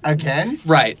do it again?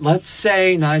 Right. Let's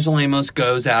say Nigel Amos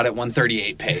goes out at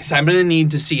 138 pace. I'm going to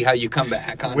need to see how you come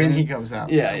back on When it. he goes out.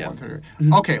 Yeah, at yeah.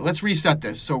 138. Okay, let's reset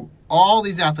this. So, all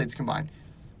these athletes combined,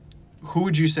 who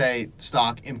would you say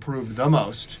stock improved the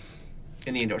most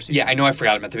in the indoor season? Yeah, I know I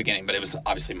forgot him at the beginning, but it was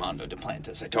obviously Mondo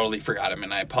Duplantis. I totally forgot him,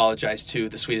 and I apologize to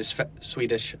the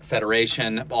Swedish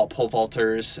Federation, all pole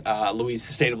vaulters, the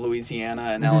state of Louisiana,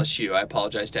 and LSU. I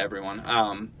apologize to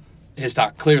everyone. His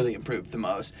stock clearly improved the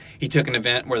most. He took an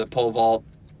event where the pole vault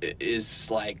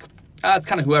is like, it's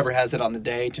kind of whoever has it on the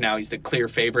day, to now he's the clear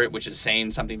favorite, which is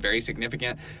saying something very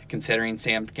significant, considering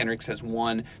Sam Kendricks has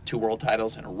won 2 world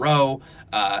titles in a row.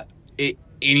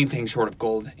 Anything short of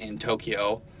gold in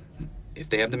Tokyo, if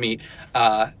they have the meet,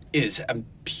 is a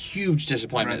huge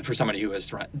disappointment for somebody who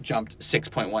has jumped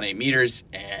 6.18 meters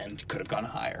and could have gone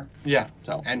higher. Yeah,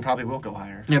 so and probably will go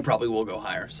higher. And probably will go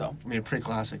higher. So I mean,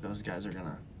 pre-classic, those guys are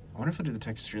gonna. I wonder if he'll do the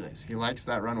Texas Relays. He likes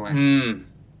that runway.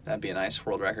 That'd be a nice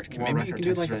world record. Maybe record you could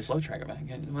do like Texas a FloTrack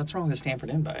event. What's wrong with the Stanford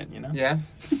invite? Yeah,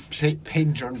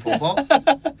 Peyton Jordan pole vault.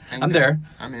 I'm there.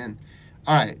 I'm in.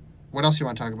 All right, what else do you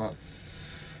want to talk about?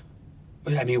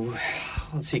 I mean,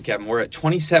 let's see, Kevin. We're at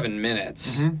 27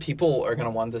 minutes. People are going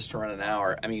to want this to run an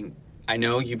hour. I mean, I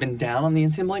know you've been down on the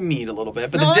NCAA meet a little bit,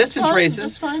 but the distance races,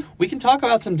 that's fine. We can talk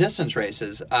about some distance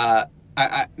races.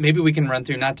 Maybe we can run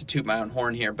through, not to toot my own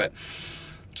horn here, but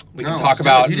we can talk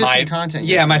about you did some content my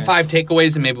yesterday. 5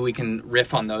 takeaways, and maybe we can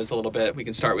riff on those a little bit. We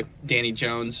can start with Danny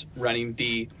Jones running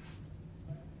the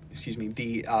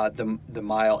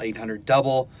mile 800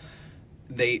 double.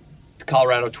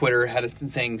 Colorado Twitter had a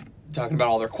thing talking about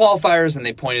all their qualifiers, and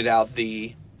they pointed out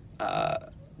the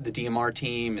DMR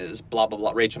team is blah, blah,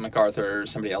 blah, Rachel MacArthur,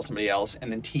 somebody else, and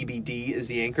then TBD is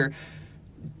the anchor.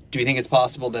 Do you think it's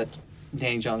possible that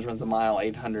Danny Jones runs the mile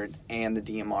 800 and the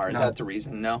DMR? Is that the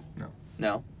reason? No?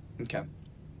 No? Okay.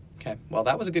 Well,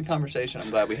 that was a good conversation. I'm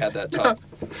glad we had that talk.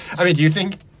 I mean, do you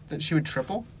think that she would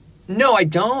triple? No, I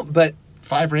don't, but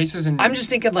 5 races in I'm just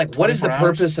thinking, like, what is the 24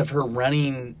 hours? purpose of her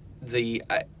running the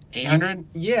 800?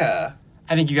 Yeah.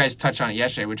 I think you guys touched on it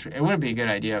yesterday, which it would be a good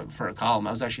idea for a column.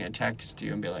 I was actually going to text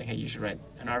you and be like, hey, you should write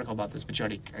an article about this, but you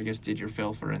already, I guess, did your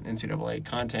fill for NCAA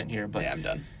content here. But Yeah, I'm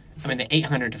done. I mean, the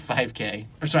 800 to 5K,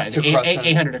 or sorry, To the cross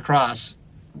 800 across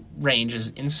range is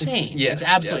insane. It's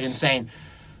absolutely insane.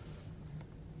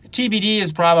 TBD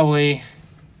is probably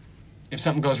if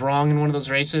something goes wrong in one of those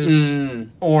races,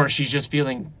 or she's just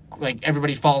feeling like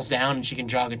everybody falls down and she can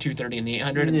jog a 2:30 in the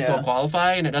 800 and still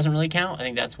qualify, and it doesn't really count. I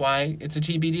think that's why it's a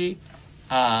TBD.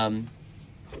 I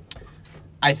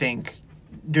think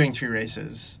doing 3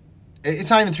 races.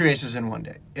 It's not even 3 races in one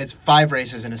day. It's 5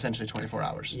 races in essentially 24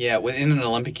 hours. Yeah, within an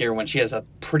Olympic year when she has a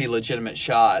pretty legitimate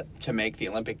shot to make the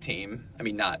Olympic team. I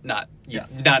mean, not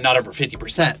over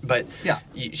 50%, but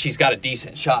she's got a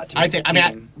decent shot to make the team. I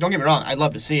mean, don't get me wrong. I'd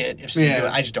love to see it if she can do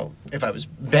it. I just don't. If I was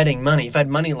betting money, if I had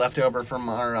money left over from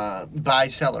our buy,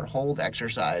 sell, or hold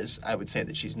exercise, I would say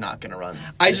that she's not going to run.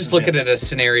 I just look at it as a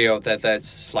scenario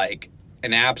that's like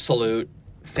an absolute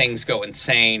things go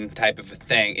insane type of a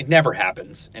thing. It never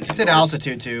happens. It's at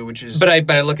altitude too, which is. But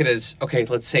I look at it as okay.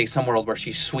 Let's say some world where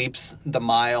she sweeps the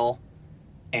mile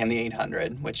and the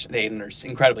 800, which the 800 is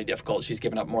incredibly difficult. She's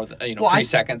given up more than 3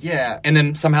 seconds. Yeah. And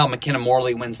then somehow McKenna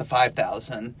Morley wins the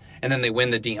 5,000, and then they win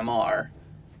the DMR.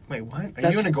 Wait, what? Are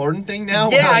you doing a Gordon thing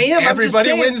now? Yeah, I am.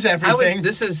 Everybody wins everything.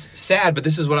 This is sad, but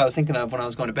this is what I was thinking of when I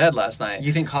was going to bed last night.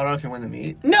 You think Colorado can win the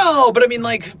meet? No, but I mean,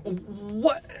 like,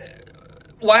 what?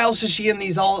 Why else is she in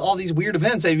these all these weird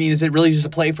events? I mean, is it really just a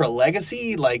play for a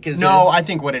legacy? Like, I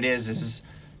think what it is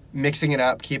mixing it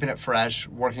up, keeping it fresh,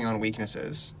 working on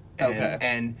weaknesses.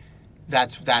 And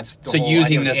that's the so whole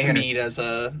using idea this meet as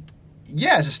a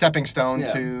as a stepping stone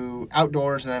to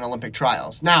outdoors and then Olympic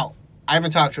trials. Now, I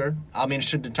haven't talked to her. I'll be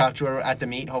interested to talk to her at the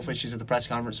meet. Hopefully, she's at the press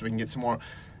conference so we can get some more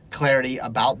clarity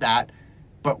about that.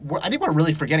 But I think we're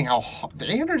really forgetting how the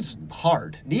 800 is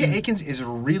hard. Nia Akins is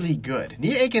really good.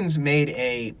 Nia Akins made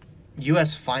a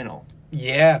U.S. final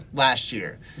last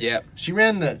year. Yeah. She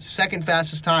ran the second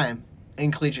fastest time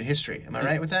in collegiate history. Am I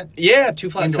right with that? Yeah,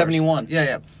 2 flat 71.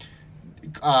 Yeah.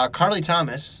 Carly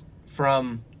Thomas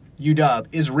from UW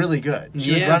is really good.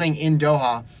 She was running in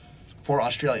Doha for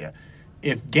Australia.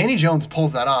 If Danny Jones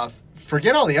pulls that off,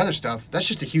 forget all the other stuff. That's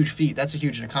just a huge feat. That's a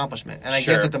huge accomplishment. And I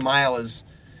get that the mile is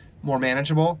more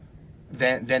manageable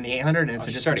than the 800. And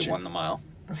she's already won the mile.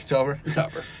 It's over? It's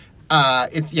over.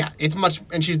 It's much,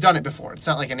 and she's done it before. It's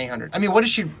not like an 800. I mean, what did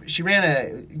she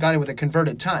got it with a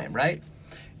converted time, right?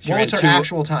 What was her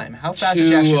actual time? How fast did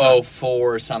she actually run?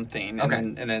 2:04 something,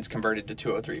 and then it's converted to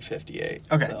 2:03:58.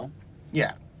 Okay. So.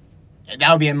 Yeah.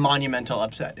 That would be a monumental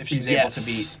upset if she's able to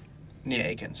beat Nia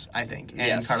Akins, I think,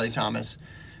 and Carly Thomas.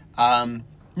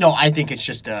 No, I think it's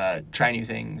just try new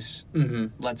things. Mm-hmm.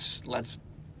 Let's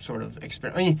sort of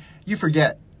experiment. I mean, you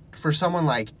forget, for someone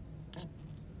like,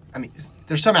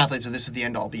 there's some athletes where this is the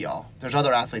end-all, be-all. There's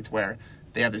other athletes where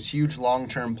they have this huge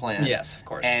long-term plan. Yes, of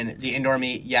course. And the indoor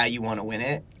meet, you want to win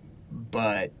it,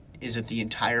 but is it the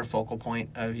entire focal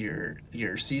point of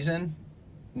your season?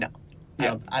 No.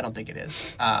 Yeah. I don't think it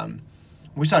is.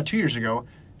 We saw 2 years ago,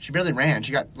 she barely ran.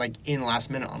 She got in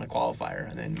last minute on a qualifier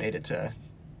and then made it to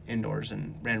indoors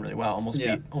and ran really well. Almost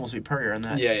beat Purrier in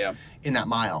that in that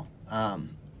mile.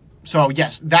 So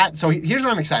here's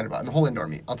what I'm excited about in the whole indoor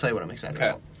meet. I'll tell you what I'm excited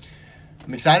about.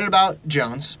 I'm excited about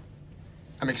Jones.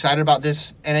 I'm excited about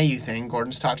this NAU thing.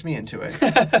 Gordon's talked me into it.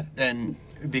 And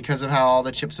because of how all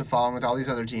the chips have fallen with all these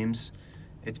other teams,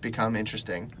 it's become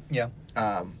interesting. Yeah.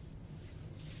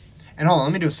 And hold on,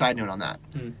 let me do a side note on that.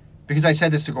 Because I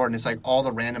said this to Gordon, it's like all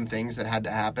the random things that had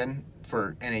to happen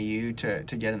for NAU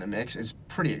to get in the mix is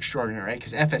pretty extraordinary, right?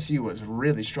 Because FSU was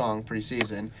really strong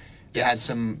preseason. They've had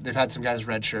some guys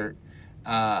redshirt.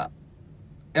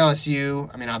 LSU,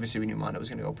 obviously we knew Mondo was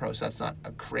going to go pro, so that's not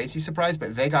a crazy surprise,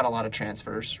 but they got a lot of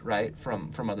transfers, right,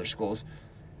 from other schools.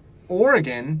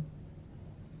 Oregon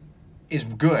is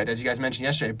good, as you guys mentioned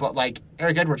yesterday, but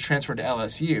Eric Edwards transferred to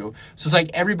LSU, so it's like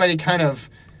everybody kind of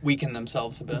weaken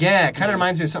themselves a bit. Yeah, it kind of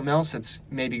reminds me of something else that's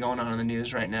maybe going on in the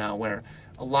news right now, where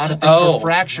a lot of things were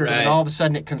fractured, and all of a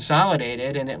sudden it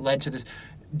consolidated, and it led to this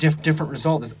different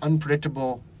result, this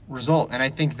unpredictable result. And I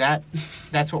think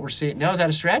that's what we're seeing. No, is that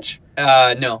a stretch?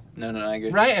 No, I agree.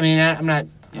 Right? I'm not...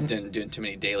 I'm doing too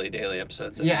many daily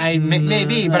episodes.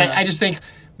 Maybe, but I just think,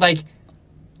 NAU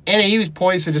is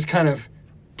poised to just kind of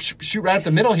shoot right up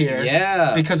the middle here.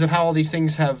 Yeah. Because of how all these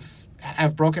things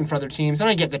have broken for other teams. And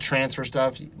I get the transfer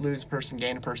stuff, you lose a person,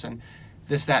 gain a person,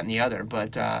 this, that, and the other.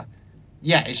 But,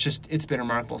 it's been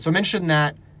remarkable. So I'm interested in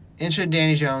that. Interested in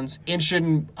Danny Jones. Interested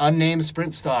in unnamed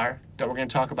sprint star that we're going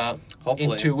to talk about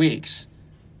in 2 weeks.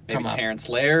 Maybe Terrence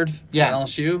Laird from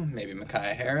LSU. Maybe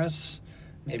Micaiah Harris.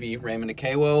 maybe Raymond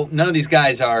Akawo. None of these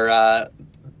guys are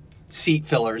seat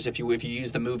fillers, if you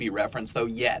use the movie reference, though,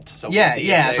 yet. So yeah,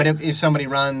 yeah, but if somebody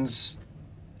runs,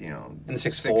 in the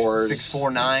 6.4s,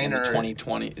 6.49 in the or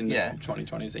 2020, in the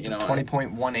 2020s,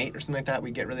 20.18 or something like that,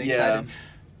 we get really excited.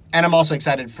 And I'm also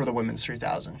excited for the women's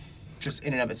 3,000, just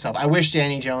in and of itself. I wish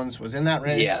Danny Jones was in that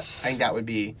race. Yes. I think that would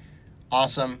be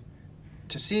awesome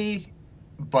to see,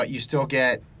 but you still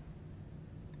get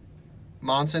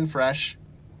Monson, Fresh,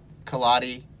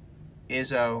 Kaladi,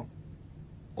 Izzo,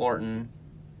 Orton.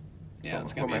 Yeah,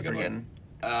 it's gonna be a good one.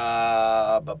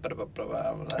 I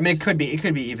mean, it could be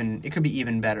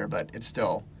even better, but it's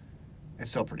still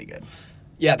pretty good.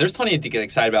 Yeah, there's plenty to get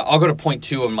excited about. I'll go to point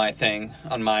 2 on my thing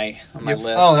on my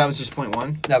list. Oh, that was just point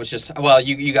 1. That was just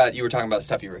you were talking about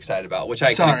stuff you were excited about, which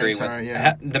I can agree with.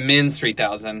 Yeah. The men's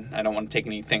 3,000. I don't want to take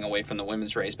anything away from the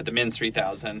women's race, but the men's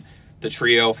 3,000, the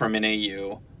trio from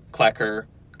NAU, Klecker,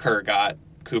 Kurgat,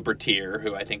 Cooper Tier,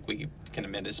 who I think we can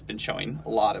admit has been showing a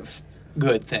lot of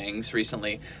good things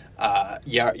recently.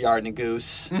 Yard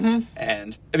Nagoose. Mm-hmm.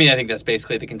 And, I mean, I think that's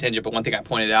basically the contingent. But one thing I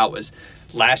pointed out was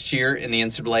last year in the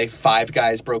NCAA, 5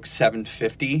 guys broke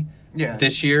 750. Yeah.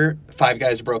 This year, 5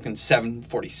 guys have broken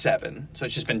 747. So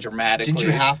it's just been dramatically. Didn't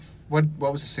you what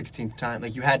was the 16th time?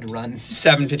 Like, you had to run.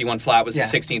 751 flat was the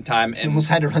 16th time. And you almost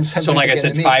had to run 750. So, like I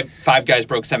said, five guys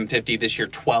broke 750. This year,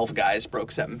 12 guys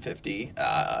broke 750.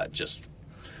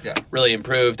 Really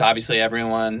improved. Obviously,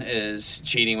 everyone is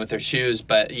cheating with their shoes,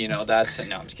 but, that's...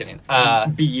 No, I'm just kidding.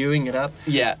 BUing it up.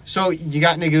 Yeah. So, you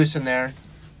got Nagoose in there.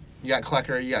 You got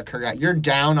Klecker. You got Kurgat. You're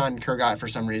down on Kurgat for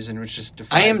some reason, which just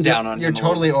defies... I am down on him. You're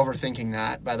totally overthinking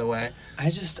that, by the way. I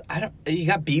don't... You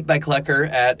got beat by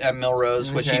Klecker at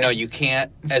Milrose, which, you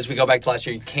can't... As we go back to last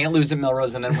year, you can't lose at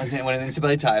Milrose and then win an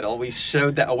NCAA title. We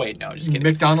showed that... Oh, wait, no, just kidding.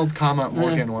 McDonald,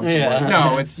 Morgan once more.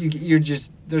 No, it's... You're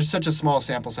just... There's such a small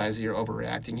sample size that you're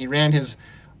overreacting. He ran his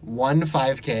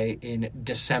 5K in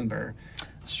December.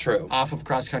 It's true. Off of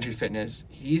Cross Country Fitness.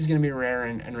 He's going to be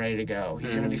raring and ready to go.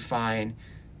 He's going to be fine.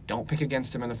 Don't pick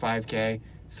against him in the 5K.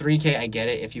 3K, I get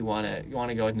it. If you want to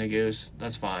go with Nagoose,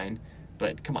 that's fine.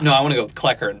 But come on. No, I want to go with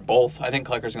Klecker in both. I think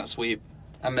Klecker's going to sweep.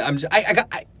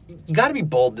 You got to be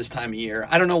bold this time of year.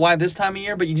 I don't know why this time of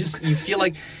year, but you feel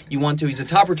like you want to. He's a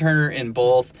top returner in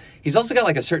both. He's also got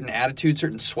like a certain attitude,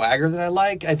 certain swagger that I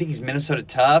like. I think he's Minnesota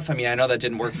tough. I mean, I know that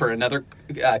didn't work for another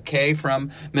K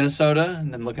from Minnesota,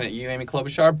 and I'm looking at you, Amy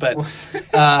Klobuchar, but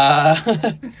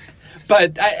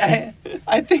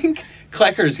I think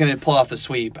Klecker is going to pull off the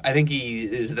sweep. I think he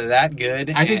is that good.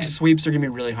 I think sweeps are going to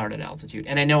be really hard at altitude.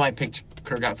 And I know I picked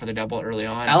Kurgat for the double early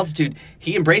on. Altitude,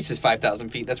 he embraces 5,000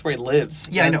 feet. That's where he lives.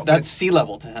 Yeah, I know. That's sea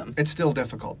level to him. It's still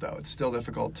difficult, though. It's still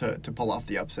difficult to pull off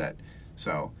the upset.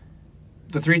 So,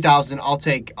 the 3,000, I'll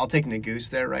take Nagoose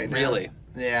there right now. Really?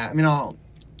 Yeah, I mean,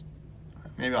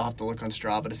 maybe I'll have to look on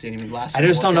Strava to see any last. I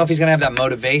just don't know if he's going to have that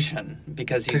motivation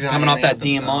because he's coming off that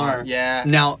DMR. Yeah.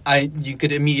 Now, you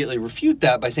could immediately refute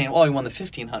that by saying, "Well, he won the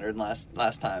 1,500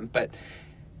 last time," but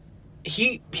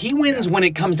he wins when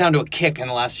it comes down to a kick in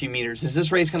the last few meters. Is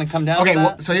this race going to come down? Okay, to that?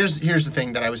 well, so here's the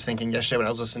thing that I was thinking yesterday when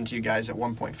I was listening to you guys at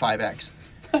 1.5x.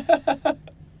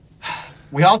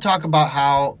 We all talk about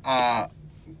how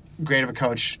great of a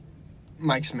coach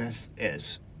Mike Smith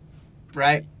is,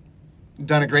 right?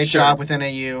 Done a great job with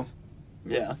NAU.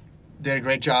 Yeah. Did a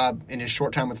great job in his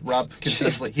short time with Rupp.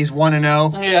 Consistently. He's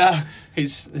 1-0.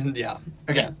 Yeah.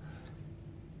 Okay.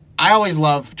 I always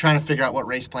love trying to figure out what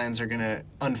race plans are going to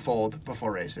unfold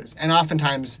before races. And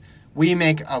oftentimes we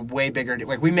make a way bigger,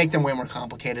 we make them way more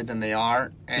complicated than they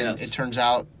are. And it turns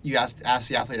out you ask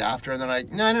the athlete after and they're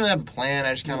like, no, I don't have a plan.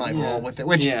 I just kind of roll with it.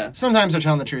 Which sometimes they're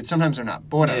telling the truth. Sometimes they're not.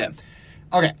 But whatever.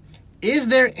 Yeah. Okay. Is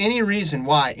there any reason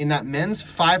why in that men's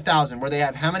 5,000 where they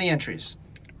have how many entries?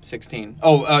 16.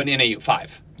 Oh, in NAU,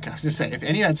 5. Okay, I was going to say, if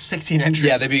NAU had 16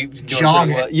 entries, they'd be jog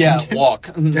it. Yeah,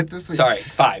 walk. Get this week. Sorry,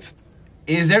 5.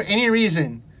 Is there any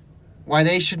reason why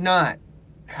they should not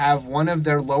have one of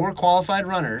their lower qualified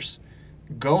runners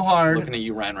go hard looking at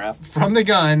you, Ryan Raff, from the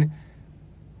gun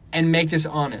and make this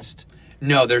honest?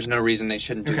 No, there's no reason they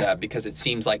shouldn't do that because it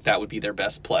seems like that would be their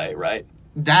best play, right?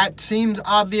 That seems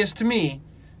obvious to me.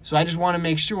 So I just want to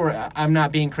make sure I'm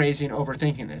not being crazy and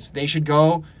overthinking this. They should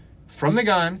go from the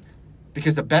gun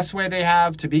because the best way they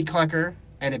have to beat Klecker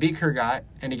and to beat Kurgat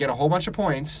and to get a whole bunch of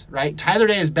points, right? Tyler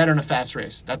Day is better in a fast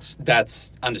race. That's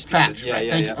undisputed. Fact, yeah, right?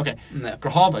 yeah, Thank yeah. you. Okay. No.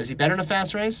 Grijalva, is he better in a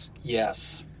fast race?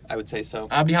 Yes, I would say so.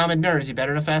 Abdi Hamid Nur, is he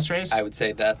better in a fast race? I would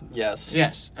say that, yes.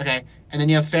 Yes, okay. And then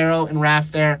you have Farrow and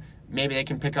Raff there. Maybe they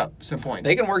can pick up some points.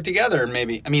 They can work together and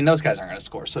maybe... I mean, those guys aren't going to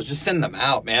score, so just send them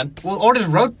out, man. Well, or just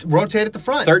rotate at the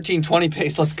front. 13-20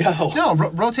 pace, let's go. No,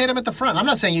 rotate them at the front. I'm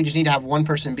not saying you just need to have one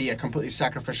person be a completely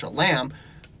sacrificial lamb,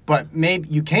 But maybe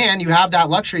you can. You have that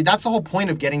luxury. That's the whole point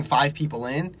of getting 5 people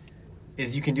in,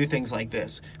 is you can do things like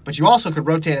this. But you also could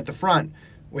rotate at the front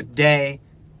with Day,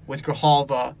 with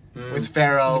Grijalva, with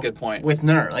Farrow, this is a good point. with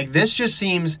Nur. Like, this just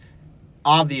seems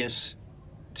obvious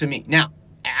to me. Now,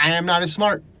 I am not as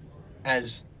smart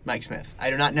as Mike Smith. I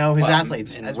do not know his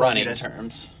athletes in as well running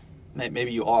terms.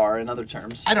 Maybe you are in other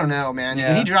terms. I don't know, man. Yeah.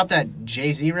 When he dropped that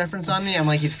Jay-Z reference on me, I'm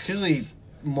like, he's clearly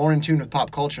more in tune with pop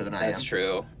culture than I am. That's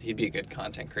true. He'd be a good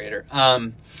content creator.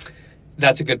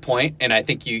 That's a good point, and I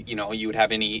think you would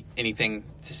have anything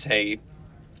to say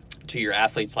to your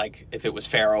athletes, like if it was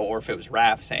Farrow or if it was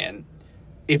Raph, saying,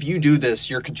 if you do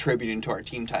this, you're contributing to our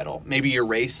team title. Maybe your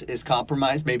race is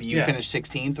compromised. Maybe you finish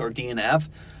 16th or DNF,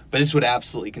 but this would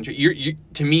absolutely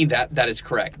contribute. To me, that is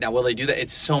correct. Now, will they do that?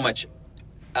 It's so much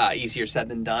easier said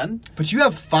than done. But you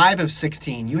have 5 of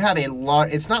 16. You have a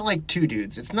lot. It's not like 2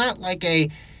 dudes. It's not like a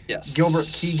Gilbert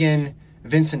Keegan,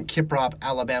 Vincent Kiprop,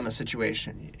 Alabama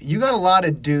situation. You got a lot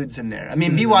of dudes in there. I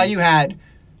mean, BYU had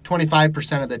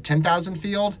 25% of the 10,000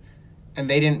 field, and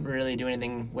they didn't really do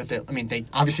anything with it. I mean, they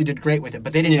obviously did great with it,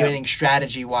 but they didn't do anything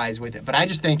strategy-wise with it. But I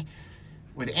just think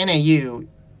with NAU...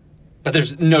 But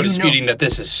there's no disputing that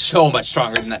this is so much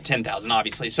stronger than that 10,000,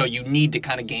 obviously. So you need to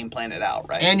kind of game plan it out,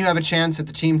 right? And you have a chance at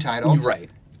the team title. Right.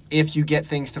 If you get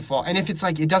things to fall. And if it's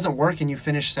like it doesn't work and you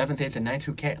finish 7th, 8th, and 9th,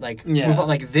 who cares? Like,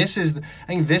 like this is... I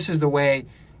think this is the way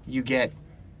you get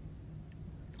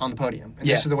on the podium. And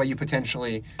this is the way you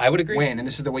potentially I would agree. win. And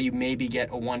this is the way you maybe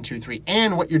get a 1, 2, 3.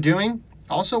 And what you're doing,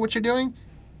 you're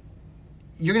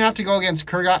going to have to go against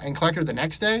Kurgat and Klecker the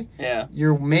next day. Yeah.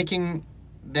 You're making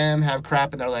them have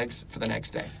crap in their legs for the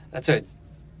next day. That's a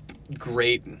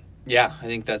great... Yeah, I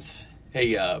think that's...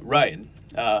 Hey, Ryan,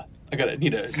 I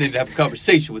need to have a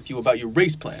conversation with you about your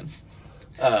race plan.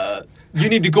 You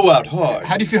need to go out hard.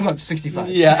 How do you feel about 65?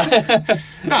 Yeah.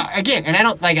 No, again, and I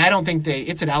don't think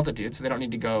it's at altitude, so they don't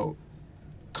need to go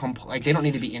they don't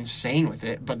need to be insane with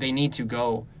it, but they need to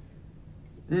go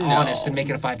honest and make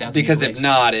it a 5,000 because race. If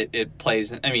not, it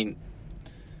plays into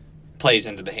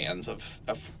the hands of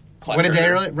Klecker. What did they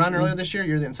run earlier this year?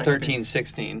 You're the encyclopedia.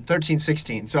 13-16.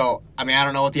 13-16. So, I mean, I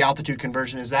don't know what the altitude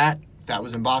conversion is that. That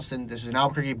was in Boston. This is in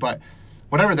Albuquerque, but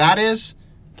whatever that is,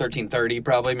 13:30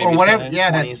 probably, maybe, or whatever.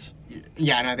 20s.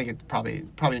 And I think it's probably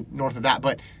north of that.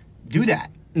 But do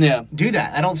that. Yeah, do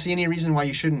that. I don't see any reason why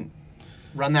you shouldn't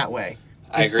run that way.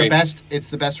 I agree. It's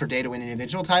the best for Day to win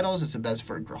individual titles. It's the best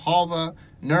for Grijalva,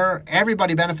 Nur.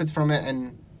 Everybody benefits from it,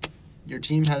 and your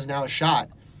team has now a shot.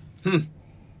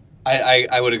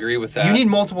 I would agree with that. You need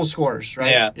multiple scores, right?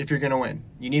 Yeah. If you're going to win.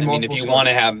 You need multiple scores. If you want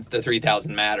to have the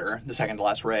 3,000 matter, the second to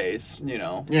last race,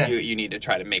 Yeah. you need to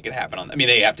try to make it happen.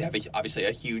 They have to have obviously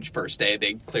a huge first day.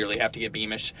 They clearly have to get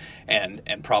Beamish and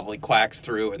probably Quacks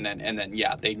through, and then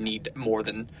they need more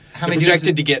than they're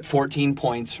projected to get 14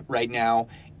 points right now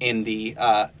in the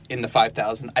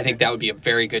 5,000. I think that would be a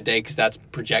very good day because that's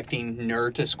projecting Nur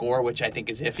to score, which I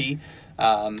think is iffy.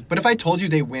 But if I told you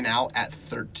they win out at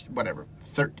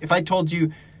if I told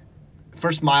you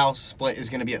first mile split is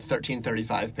going to be at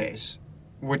 13:35 pace,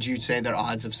 would you say their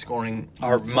odds of scoring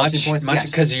are much points?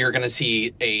 Because you're going to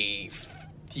see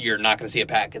you're not going to see a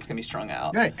pack. It's going to be strung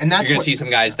out. Right, and that's you're going to see some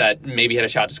guys that maybe had a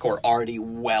shot to score already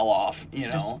well off,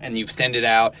 and you've thinned it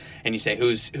out, and you say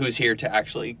who's here to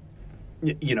actually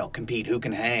compete, who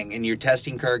can hang, and you're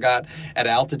testing Kurgat at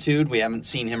altitude. We haven't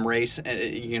seen him race,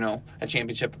 a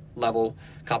championship level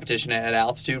competition at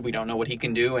altitude. We don't know what he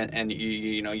can do, and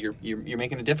you're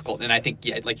making it difficult. And I think,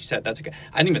 like you said, that's I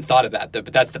hadn't even thought of that,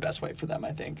 but that's the best way for them,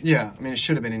 I think. Yeah, I mean, it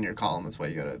should have been in your column. That's why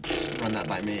you got to run that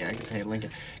by me. I can say, hey,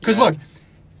 Lincoln, because look,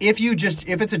 if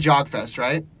it's a jog fest,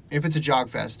 right? If it's a jog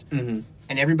fest, and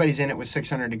everybody's in it with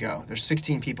 600 to go, there's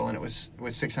 16 people in it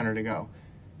with 600 to go.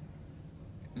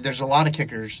 There's a lot of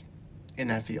kickers in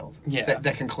that field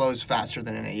that can close faster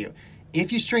than NAU.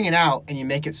 If you string it out and you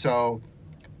make it so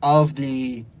of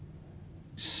the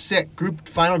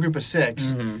final group of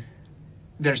 6,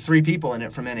 there's 3 people in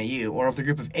it from NAU, or of the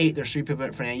group of 8, there's 3 people in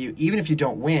it from NAU. Even if you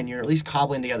don't win, you're at least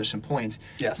cobbling together some points.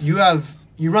 Yes. You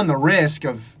run the risk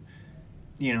of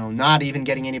not even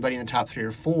getting anybody in the top 3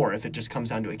 or 4 if it just comes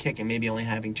down to a kick and maybe only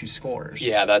having 2 scorers.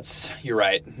 Yeah, you're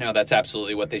right. No, that's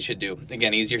absolutely what they should do.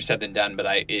 Again, easier said than done, but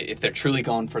if they're truly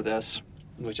going for this,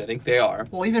 which I think they are.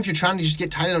 Well, even if you're trying to just get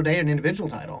title day an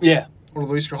individual title. Yeah. Or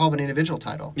Luis Grijalva an individual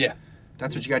title. Yeah.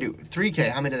 That's what you got to do. 3K,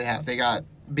 how many do they have? They got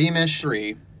Beamish,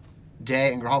 3,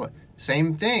 Day, and Grijalva.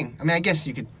 Same thing. I mean, I guess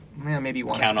you could maybe you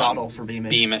want to throttle for Beamish.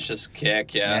 Beamish's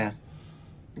kick, yeah.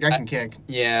 Guy can kick.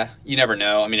 Yeah, you never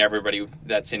know. I mean,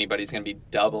 anybody's going to be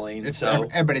doubling. So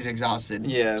everybody's exhausted.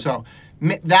 Yeah. So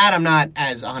that I'm not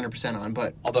as 100% on,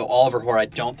 but although Oliver Hoare, I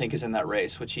don't think is in that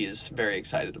race, which he is very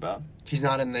excited about. He's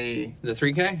not in the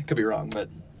 3K. Could be wrong, but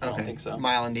I don't think so.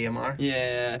 Mile and DMR.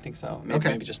 Yeah, I think so.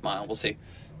 Maybe just mile. We'll see.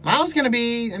 Mile's going to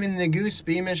be. I mean, Nagoose,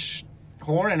 Beamish,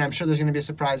 Hoare, and I'm sure there's going to be a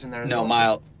surprise in there. No,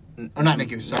 Mile. Oh, not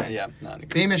Nagoose. Sorry. Yeah, not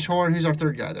Nagoose. Beamish, Hoare. Who's our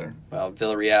third guy there? Well,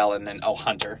 Villarreal, and then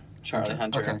Hunter. Charlie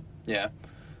Hunter. Okay. Yeah.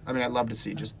 I mean, I'd love to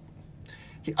see just.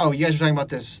 You guys were talking about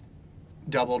this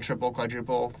double, triple,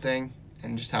 quadruple thing,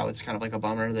 and just how it's kind of like a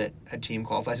bummer that a team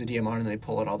qualifies a DMR and they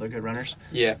pull out all their good runners.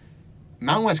 Yeah.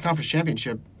 Mountain West Conference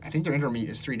Championship, I think their indoor meet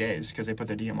is 3 days because they put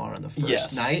the DMR on the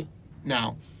first night.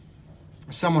 Now,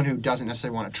 as someone who doesn't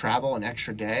necessarily want to travel an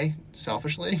extra day,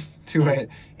 selfishly, to an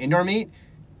indoor meet,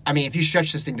 I mean, if you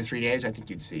stretch this thing to 3 days, I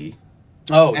think you'd see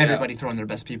everybody throwing their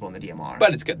best people in the DMR.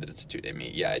 But it's good that it's a 2-day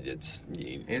meet. Yeah, Is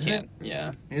it?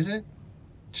 Yeah. Is it?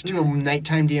 Just do a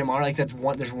nighttime DMR like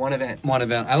there's one event. One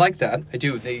event. I like that. I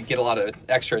do. They get a lot of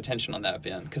extra attention on that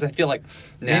event because I feel like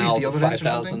now the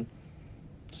 5,000,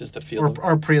 just a field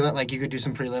or prelim. Like you could do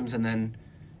some prelims and then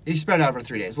you spread it out over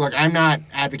 3 days. Look, I'm not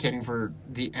advocating for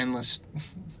the endless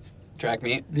track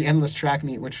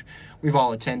meet, which we've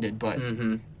all attended, but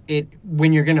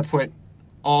when you're going to put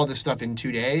all this stuff in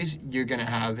 2 days, you're going to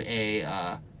have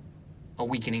a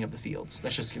weakening of the fields.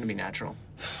 That's just going to be natural.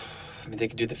 I mean, they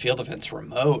could do the field events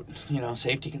remote.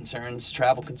 Safety concerns,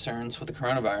 travel concerns with the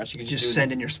coronavirus. You could just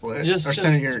send in your split, or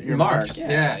send in your marks.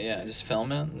 Yeah. Just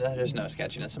film it. There's no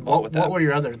sketchiness involved with that. What were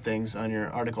your other things on your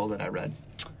article that I read?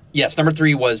 Yes, number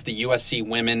 3 was the USC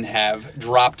women have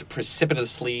dropped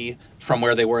precipitously from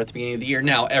where they were at the beginning of the year.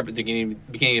 Now, at the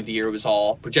beginning of the year, it was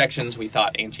all projections. We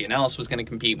thought Angie and Ellis was going to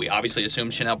compete. We obviously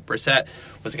assumed Chanel Brissett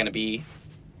was going to be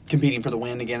competing for the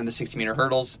win again in the 60-meter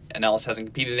hurdles. And Ellis hasn't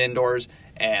competed indoors,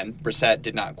 and Brissett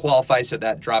did not qualify, so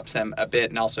that drops them a bit.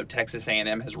 And also Texas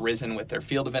A&M has risen with their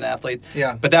field event athletes.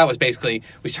 Yeah. But that was basically,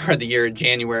 we started the year in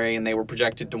January, and they were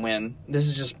projected to win. This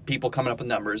is just people coming up with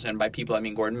numbers, and by people I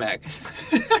mean Gordon Mack.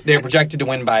 They were projected to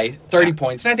win by 30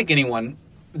 points, and I think anyone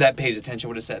that pays attention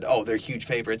would have said, oh, they're huge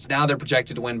favorites. Now they're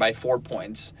projected to win by 4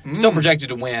 points. Still projected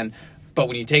to win, but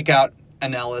when you take out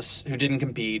an Ellis who didn't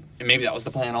compete, and maybe that was the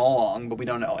plan all along, but we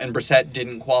don't know, and Brissett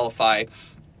didn't qualify,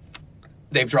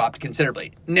 they've dropped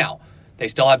considerably. Now, they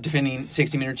still have defending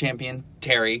 60-meter champion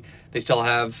Terry. They still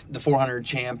have the 400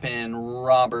 champion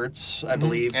Roberts, I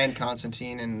believe, and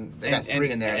Constantine, and they got 3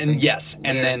 in there. And yes,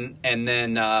 and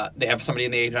then they have somebody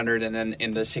in the 800, and then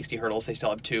in the 60 hurdles they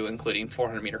still have 2, including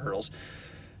 400-meter hurdles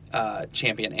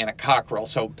champion Anna Cockrell.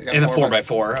 So in the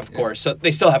 4x4, of course. So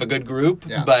they still have a good group,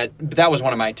 but that was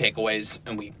one of my takeaways,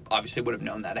 and we obviously would have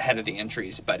known that ahead of the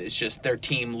entries. But it's just their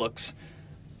team looks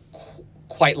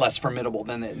quite less formidable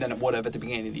than it would have at the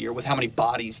beginning of the year with how many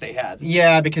bodies they had.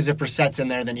 Yeah, because if Brissett's in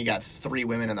there, then you got 3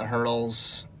 women in the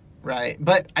hurdles, right?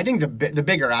 But I think the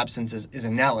bigger absence is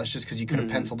in Ellis, just because you could have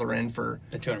penciled her in for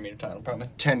the 200-meter title, probably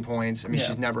 10 points. I mean,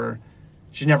 she's never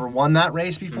won that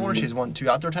race before. She's won 2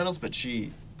 outdoor titles, but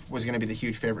she was going to be the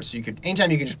huge favorite. So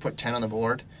anytime you can just put 10 on the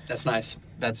board, that's nice.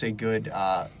 That's a good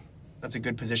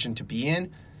position to be in.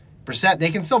 Brissett, they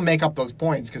can still make up those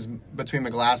points because between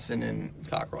McGlasson and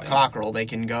Cockrell, they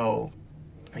can go.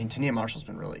 I mean, Tania Marshall's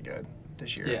been really good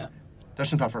this year. Yeah, there's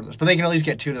some tough hurdles, but they can at least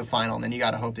get 2 to the final. And then you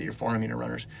got to hope that your 400-meter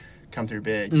runners come through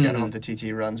big. You got to hope the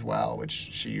TT runs well, which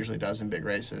she usually does in big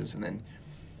races. And then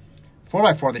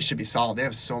 4x4, they should be solid. They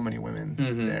have so many women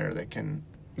there that can.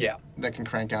 Yeah. That can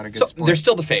crank out a good split. They're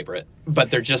still the favorite,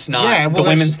 but they're just not. The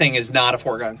women's thing is not a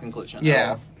foregone conclusion.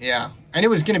 Yeah. And it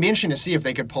was going to be interesting to see if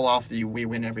they could pull off the we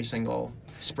win every single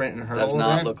sprint and hurdle. Does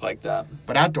not look like that.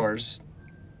 But outdoors,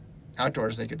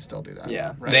 they could still do that.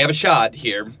 Yeah. Right? They have a shot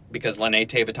here because Lene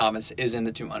Tava-Thomas is in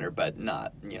the 200, but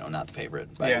not the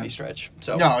favorite by any stretch.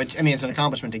 So no, it's an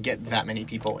accomplishment to get that many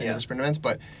people into the sprint events,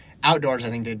 but outdoors, I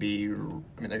think they're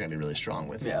going to be really strong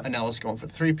with Anellis going for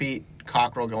the 3-peat,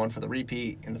 Cockrell going for the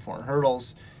repeat in the 400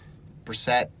 hurdles.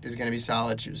 Brissett is going to be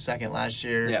solid. She was second last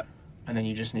year. Yeah. And then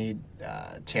you just need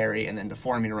Terry and then the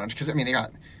 400-meter runs. Because, they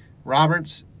got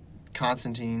Roberts,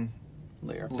 Constantine,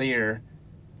 Lear,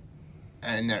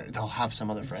 and they'll have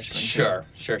some other freshmen. Sure.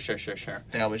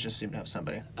 They always just seem to have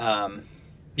somebody.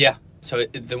 Yeah. So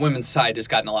the women's side has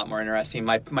gotten a lot more interesting.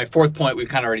 My 4th point we've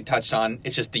kind of already touched on.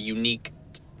 It's just the unique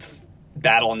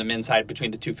battle on the men's side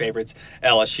between the 2 favorites,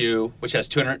 LSU, which has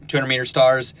 200-meter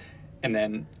stars, and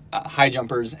then high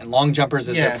jumpers and long jumpers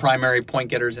as their primary point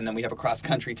getters, and then we have a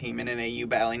cross-country team in NAU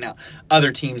battling out.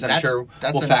 Other teams, I'm sure, will factor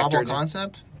in. That's a novel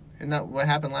concept? Isn't that what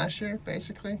happened last year,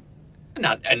 basically?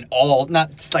 Not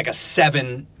like a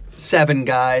 7 7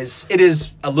 guys. It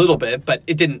is a little bit, but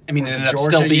it didn't. I mean, it ended up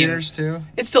Georgia still being. years too.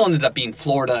 It still ended up being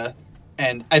Florida,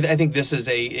 and I think this is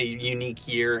a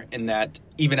unique year in that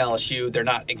even LSU, they're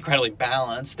not incredibly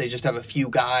balanced. They just have a few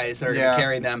guys that are going to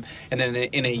carry them, and then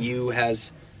NAU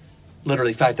has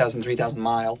literally 5,000, 3,000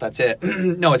 mile. That's it.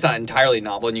 No, it's not entirely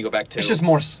novel, and you go back to... It's just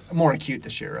more acute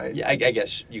this year, right? Yeah, I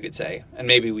guess you could say. And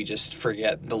maybe we just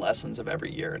forget the lessons of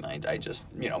every year, and I just,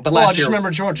 But well, last I just year,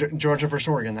 remember Georgia versus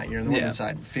Oregon that year on the women's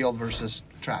side. Field versus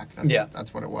track.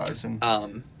 That's what it was. And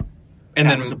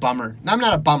then, was a bummer. No, I'm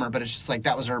not a bummer, but it's just like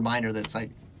that was a reminder that it's like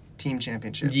team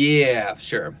championship. Yeah,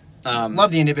 sure. Love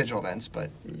the individual events,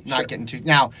 but not getting too...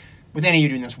 Now, with NAU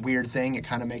doing this weird thing, it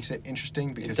kind of makes it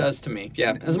interesting. Because it does to me,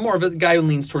 yeah. As more of a guy who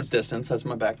leans towards distance, that's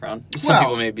my background. Some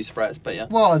people may be surprised, but yeah.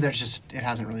 Well, it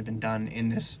hasn't really been done in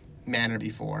this manner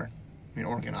before. I mean,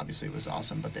 Oregon obviously was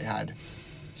awesome, but they had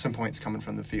some points coming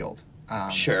from the field.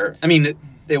 Sure. I mean,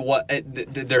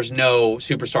 there's no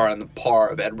superstar on the par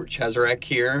of Edward Cheserek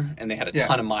here, and they had a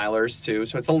ton of milers too,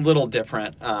 so it's a little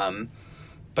different.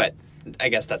 But I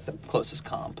guess that's the closest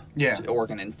comp. Yeah. To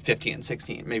Oregon in 15 and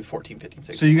 16, maybe 14, 15,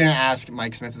 16. So you're going to ask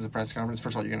Mike Smith at the press conference.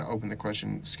 First of all, you're going to open the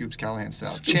question Scoops Callahan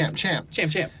style. Champ.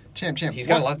 He's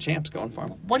got a lot of champs going for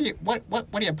him. What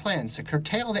are your plans to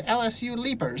curtail the LSU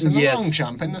leapers and the long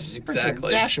jump and the sprinter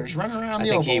dashers running around the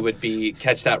oval? I think he would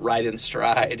catch that right in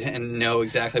stride and know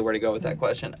exactly where to go with that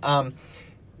question.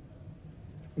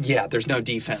 Yeah, there's no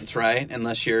defense, right?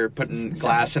 Unless you're putting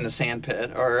glass in the sand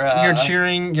pit, or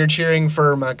you're cheering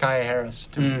for Micaiah Harris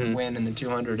to win in the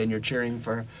 200, and you're cheering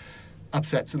for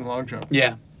upsets in the long jump.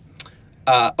 Yeah.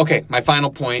 Okay, my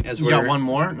final point is we got one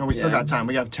more. No, we still got time.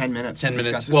 We have 10 minutes. 10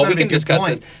 minutes. Well, we can discuss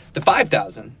this. The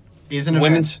 5,000 is an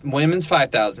women's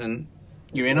 5,000.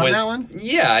 You in on that one?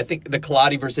 Yeah, I think the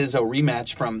Kaladi versus Izzo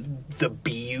rematch from the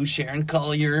BU Sharon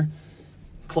Collier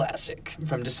Classic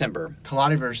from December.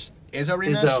 Kaladi versus Izzo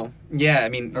rematch? Izzo. Yeah, I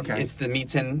mean, it's the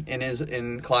meets in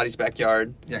Kaladi's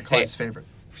backyard. Yeah, Kaladi's favorite.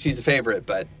 She's the favorite,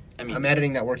 but I mean, I'm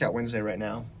editing that workout Wednesday right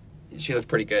now. She looked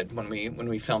pretty good when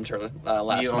we filmed her last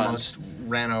month. You almost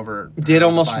ran over. Did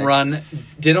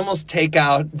almost take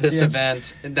out this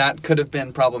event. That could have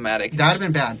been problematic. That would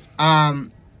have been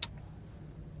bad.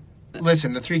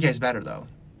 Listen, the 3K is better though.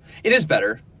 It is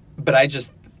better, but I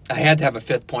had to have a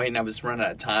fifth point, and I was running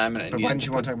out of time. But why didn't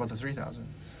you want to talk about the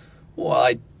 3,000? Well,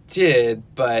 I did,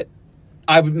 but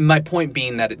my point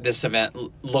being that this event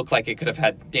looked like it could have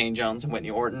had Danny Jones and Whitney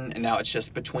Orton, and now it's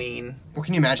just between... Well,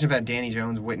 can you imagine if it had Danny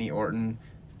Jones, Whitney Orton,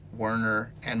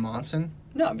 Werner, and Monson?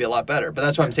 No, it'd be a lot better. But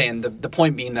that's what I'm saying. The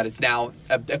point being that it's now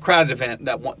a crowded event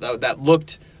that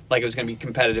looked like it was going to be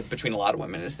competitive between a lot of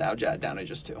women. It's now down to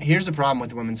just 2. Here's the problem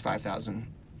with the women's 5,000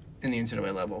 in the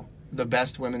NCAA level. The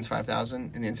best women's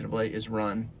 5,000 in the NCAA is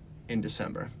run in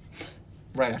December.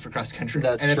 Right after cross country.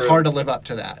 That's and true. It's hard to live up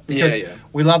to that. Because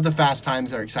we love the fast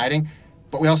times, they're exciting,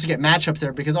 but we also get matchups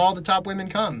there because all the top women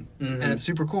come. And it's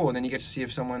super cool. And then you get to see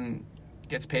if someone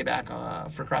gets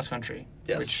payback for cross country.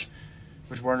 Yes.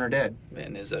 Which Werner did.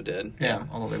 And Izzo did. Yeah,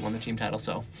 although they won the team title,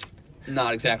 so.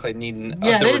 Not exactly needing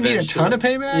they didn't need a ton of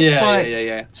payback.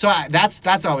 Yeah. So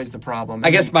that's always the problem.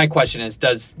 I guess my question is,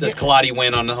 does Kaladi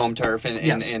win on the home turf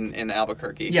in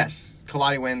Albuquerque? Yes.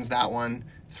 Kaladi wins that one.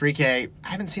 3K, I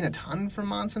haven't seen a ton from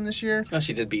Monson this year. Oh,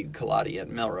 she did beat Kaladi at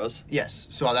Melrose. Yes,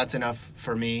 so that's enough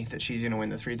for me that she's going to win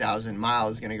the 3,000.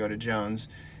 Miles is going to go to Jones.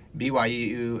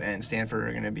 BYU and Stanford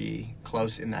are going to be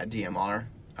close in that DMR.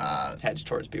 Hedge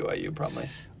towards BYU, probably.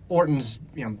 Orton's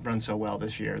run so well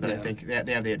this year that I think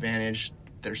they have the advantage.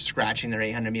 They're scratching their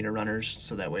 800-meter runners,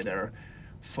 so that way they're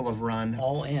full of run.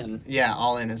 All in. Yeah,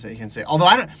 all in, as they can say.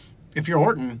 Although, if you're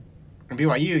Orton and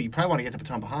BYU, you probably want to get the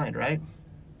baton behind, right?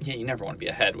 Yeah, you never want to be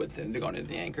ahead with going into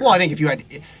the anchor. Well, I think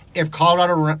if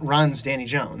Colorado runs Danny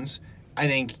Jones, I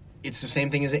think it's the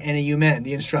same thing as the NAU men.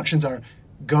 The instructions are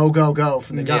go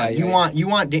from the gun. You want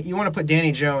to put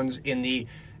Danny Jones in the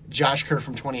Josh Kerr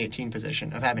from 2018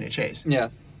 position of having to chase. Yeah.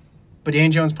 But Danny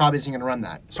Jones probably isn't going to run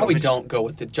that. So probably don't go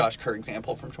with the Josh Kerr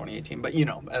example from 2018, but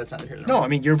that's neither here nor there. No, I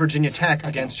mean, you're Virginia Tech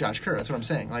against Josh Kerr. That's what I'm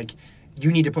saying. Like,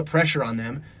 you need to put pressure on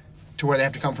them to where they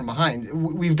have to come from behind.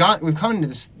 We've come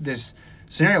into this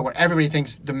scenario where everybody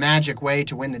thinks the magic way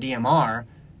to win the DMR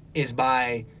is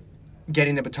by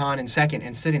getting the baton in second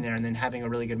and sitting there and then having a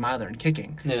really good miler and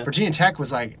kicking. Yeah. Virginia Tech was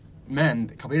like, a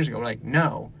couple years ago, we're like,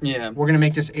 no. Yeah. We're going to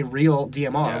make this a real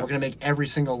DMR. Yeah. We're going to make every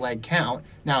single leg count.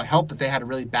 Now, it helped that they had a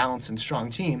really balanced and strong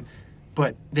team,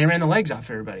 but they ran the legs off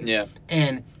everybody. Yeah.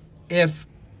 And if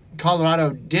Colorado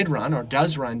did run or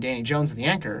does run Danny Jones at the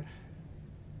anchor,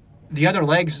 the other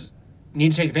legs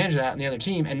need to take advantage of that on the other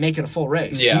team and make it a full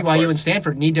race. Yeah, BYU and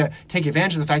Stanford need to take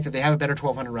advantage of the fact that they have a better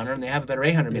 1,200 runner and they have a better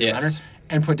 800 meter runner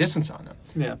and put distance on them.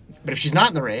 Yeah. But if she's not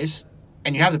in the race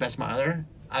and you have the best miler,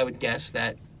 I would guess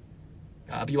that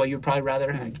BYU would probably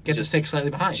rather get the stick slightly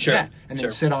behind. Sure. Yeah, and then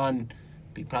sit on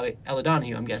probably Ella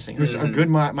Donahue, I'm guessing, who's a good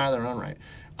miler in her own right.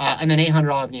 And then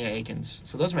 800, I'll have Nia Akins.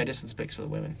 So those are my distance picks for the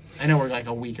women. I know we're like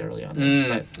a week early on this,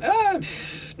 but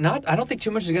I don't think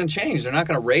too much is going to change. They're not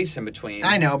going to race in between.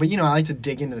 I know, but I like to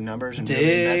dig into the numbers and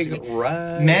really investigate.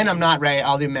 Right. Men, I'm not ready.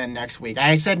 I'll do men next week.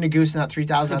 I said Nagoose, not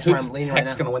 3,000. That's where I'm leaning right now.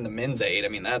 Who's going to win the men's 8? I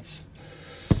mean, that's.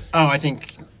 Oh, I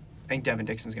think Devin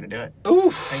Dixon's going to do it. Ooh,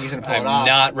 I think he's going to pull it I'm off.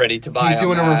 not ready to buy. He's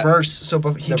doing a reverse. So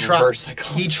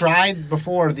he tried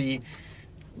before the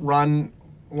run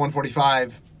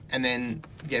 145 and then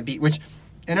get beat, which.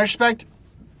 In retrospect,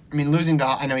 I mean, losing to,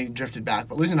 I know he drifted back,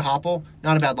 but losing to Hoppel,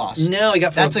 not a bad loss. No, he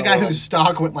got That's a guy whose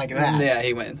stock went like that. Yeah,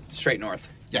 he went straight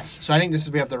north. Yes. So I think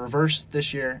we have the reverse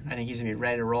this year. I think he's going to be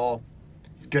ready to roll.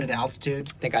 He's good at altitude.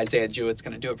 I think Isaiah Jewett's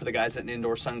going to do it for the guys in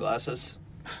indoor sunglasses.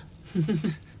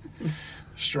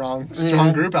 Strong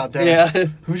group out there. Yeah.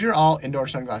 Who's your all indoor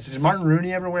sunglasses? Did Martin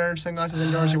Rooney ever wear sunglasses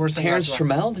indoors? He wore sunglasses.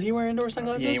 Terrence Trammell, did he wear indoor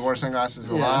sunglasses? Yeah, he wore sunglasses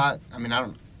a lot. I mean,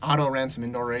 Otto ran some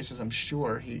indoor races. I'm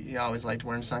sure he always liked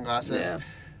wearing sunglasses.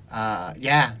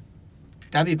 Yeah.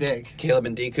 That'd be big. Caleb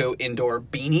Ndiku indoor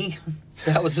beanie.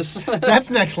 That was That's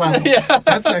next level. Yeah.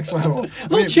 That's next level. A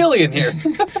little chilly in here.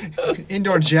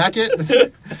 Indoor jacket.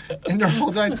 Indoor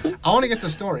full tights. I want to get the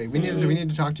story. We need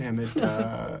to talk to him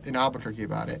in Albuquerque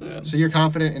about it. Yeah. So you're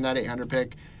confident in that 800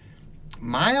 pick.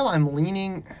 Mile, I'm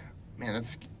leaning. Man,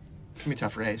 it's gonna be a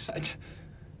tough race.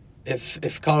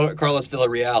 If Carlos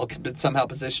Villarreal could somehow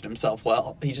position himself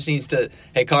well, he just needs to.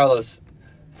 Hey, Carlos,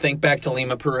 think back to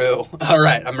Lima, Peru. All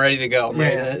right, I'm ready to go.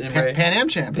 Pan Am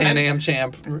champ. Pan Am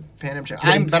champ.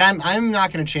 I'm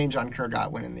not going to change on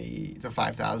Kurgat winning the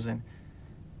 5,000.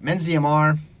 Men's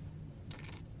DMR.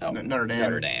 Notre Dame.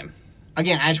 Notre Dame.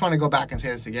 Again, I just want to go back and say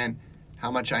this again.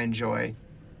 How much I enjoy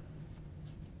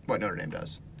what Notre Dame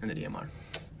does in the DMR.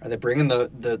 Are they bringing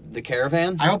the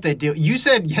caravan? I hope they do. You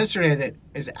said yesterday that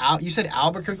you said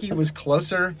Albuquerque was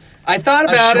closer. I thought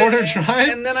about a shorter it, drive,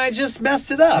 and then I just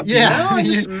messed it up. Yeah, I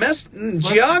just messed.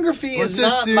 Geography is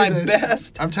not my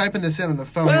best. I'm typing this in on the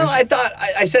phone. Well, I thought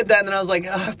I said that, and then I was like,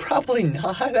 probably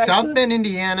not. Actually. South Bend,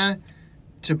 Indiana,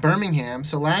 to Birmingham.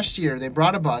 So last year they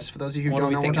brought a bus. For those of you who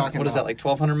don't know what we're talking about, what is that, like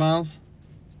 1,200 miles?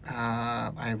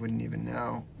 I wouldn't even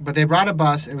know. But they brought a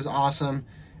bus. It was awesome.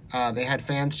 They had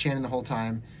fans chanting the whole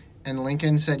time. And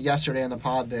Lincoln said yesterday on the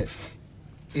pod that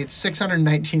it's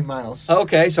 619 miles.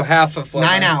 Okay, so half of what?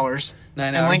 9 hours.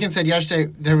 9 hours. And Lincoln said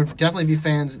yesterday there would definitely be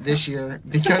fans this year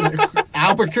because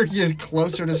Albuquerque is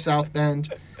closer to South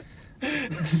Bend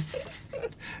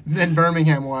than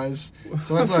Birmingham was.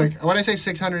 So it's like, what did I say,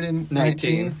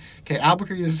 619? Okay,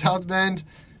 Albuquerque to South Bend.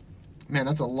 Man,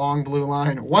 that's a long blue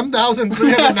line.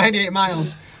 1,398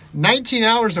 miles. 19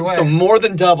 hours away. So more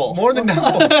than double. More than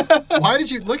double. Why did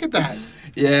you look at that?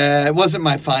 Yeah, it wasn't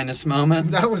my finest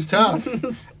moment. That was tough.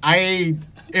 It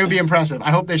would be impressive.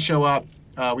 I hope they show up.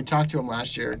 We talked to them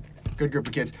last year. Good group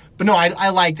of kids. But no, I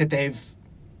like that they've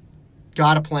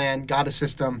got a plan, got a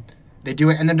system. They do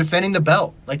it, and they're defending the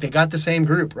belt. Like, they got the same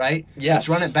group, right? Yes.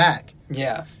 Let's run it back.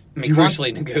 Yeah. I mean,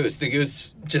 crucially, Nagoose.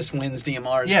 Nagoose just wins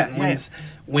DMRs and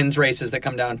wins races that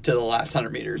come down to the last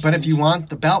 100 meters. But if you want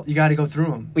the belt, you got to go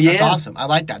through them. Yeah. That's awesome. I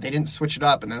like that. They didn't switch it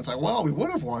up, and then it's like, well, we would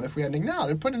have won if we had... No,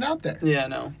 they're putting it out there. Yeah,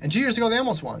 no. And 2 years ago, they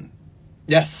almost won.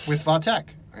 Yes. With FloTrack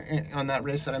on that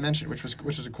race that I mentioned, which was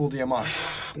a cool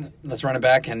DMR. Let's run it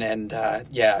back, and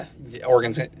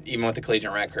Oregon's, even with the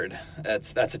collegiate record,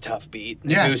 that's a tough beat.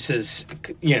 Yeah. Nagoose is,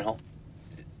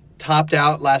 topped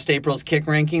out last April's kick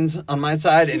rankings on my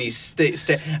side, and he's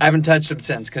I haven't touched him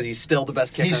since because he's still the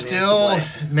best kicker. He's still,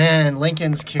 man,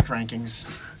 Lincoln's kick rankings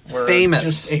were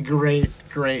famous. Just a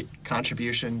great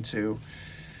contribution to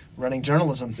running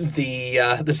journalism. The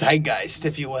zeitgeist,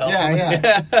 if you will.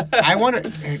 Yeah. I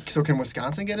wonder, so can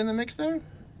Wisconsin get in the mix there?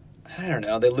 I don't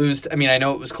know. They lose. I mean, I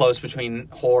know it was close between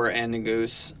Hoare and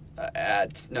Nagoose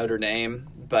at Notre Dame,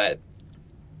 but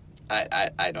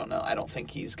I don't know. I don't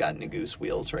think he's got Nagoose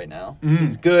wheels right now.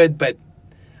 He's good, but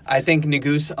I think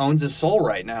Nagoose owns his soul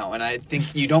right now, and I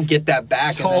think you don't get that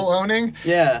back. Owning?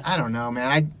 Yeah. I don't know,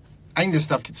 man. I think this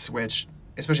stuff could switch,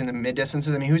 especially in the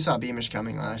mid-distances. I mean, who saw Beamish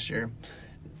coming last year?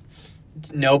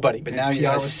 Nobody, but now you're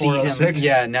going to see him. 406.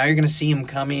 Yeah, now you're going to see him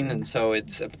coming, and so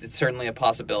it's certainly a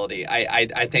possibility.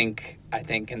 I think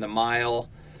in the mile,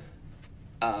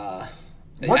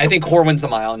 I think Hoare wins the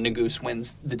mile and Nagoose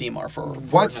wins the DMR for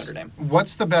Notre Dame.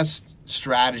 What's the best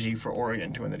strategy for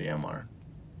Oregon to win the DMR?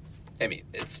 I mean,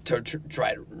 it's to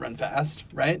try to run fast,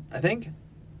 right? I think.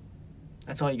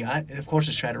 That's all you got? Of course,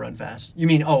 it's try to run fast. You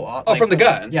mean, from the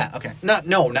gun? Yeah, okay. Not.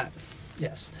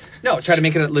 Yes. No, try to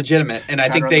make it legitimate, and I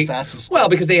think they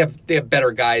because they have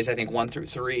better guys. I think 1 through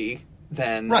 3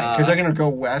 than right because they're going to go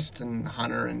West and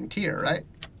Hunter and Tier, right?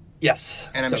 Yes,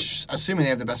 and I'm assuming they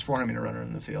have the best 400-meter runner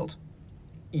in the field.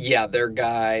 Yeah, their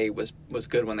guy was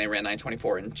good when they ran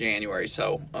 9:24 in January.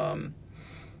 So,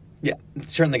 yeah,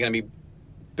 it's certainly going to be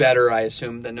better, I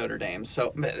assume, than Notre Dame.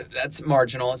 So that's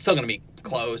marginal. It's still going to be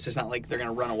close. It's not like they're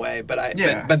going to run away. But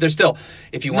they're still,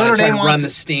 if you want to try to run the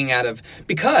sting out of,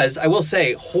 because I will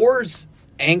say, Hoare's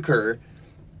anchor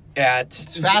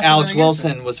at Alex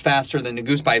Wilson was faster than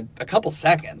Naguse by a couple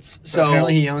seconds. So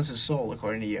apparently he owns his soul,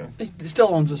 according to you. He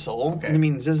still owns his soul. Okay. I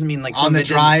mean, it doesn't mean like on the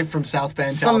drive from South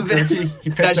Bend to Albuquerque.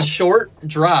 That short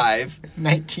drive,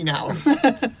 19 hours. I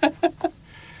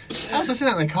was listening to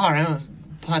that in the car. I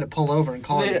had to pull over and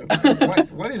call you.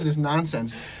 What is this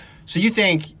nonsense? So you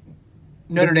think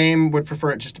Notre Dame would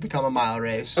prefer it just to become a mile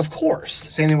race? Of course.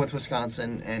 Same thing with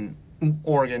Wisconsin and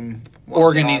Oregon.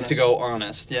 Oregon needs to go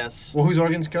honest, yes. Well, who's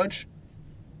Oregon's coach?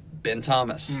 Ben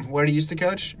Thomas. Where did he used to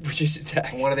coach? Virginia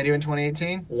Tech. What did they do in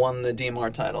 2018? Won the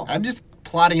DMR title. I'm just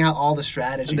plotting out all the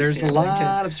strategies. There's a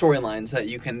lot of storylines that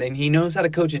you can. He knows how to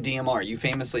coach a DMR. You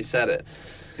famously said it.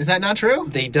 Is that not true?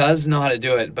 He does know how to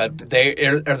do it, but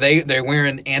they're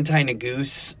wearing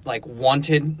anti-Naguse, like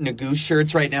wanted Naguse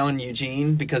shirts right now in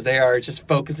Eugene because they are just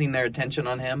focusing their attention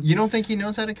on him. You don't think he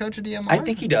knows how to coach a DMR? I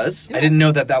think he does. Yeah. I didn't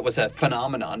know that was a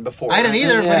phenomenon before. I didn't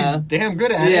either, but he's damn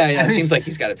good at it. Yeah, it seems like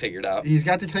he's got it figured out. He's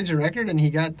got the collegiate record, and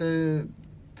he got the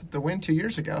win 2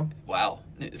 years ago. Wow.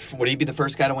 Would he be the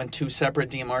first guy to win 2 separate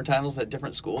DMR titles at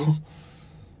different schools?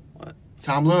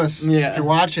 Tom Lewis, if you're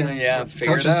watching,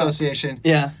 Coaches Association.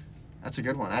 Yeah. That's a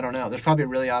good one. I don't know. There's probably a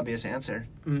really obvious answer.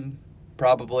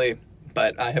 Probably,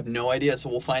 but I have no idea, so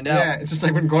we'll find out. Yeah, it's just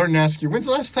like when Gordon asks you, when's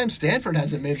the last time Stanford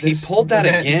hasn't made this? He pulled that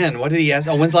again. What did he ask?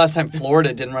 Oh, when's the last time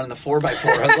Florida didn't run the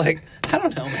 4x4? I was like, I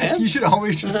don't know, man. You should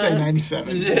always just say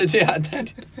 97. Yeah.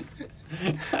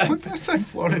 When's the last time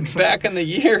Florida? Back in the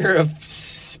year of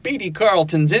Speedy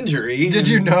Carlton's injury. Did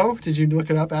you know? Did you look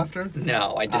it up after?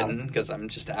 No, I didn't, because I'm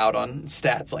just out on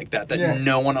stats like that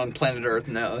no one on planet Earth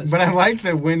knows. But I like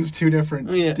that wins 2 different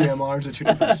DMRs at 2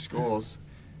 different schools.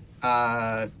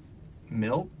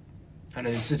 Milt? I know,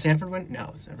 did Stanford win?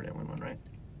 No, Stanford didn't win one,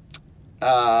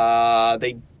 right?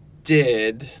 They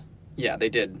did. Yeah, they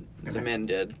did. Okay. The men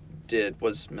did.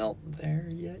 Was Milt there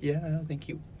yet? Yeah, I think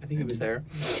he was there.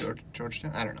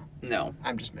 Georgetown? I don't know. No.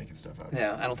 I'm just making stuff up.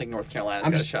 Yeah, I don't think North Carolina's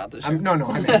got a shot this year. No,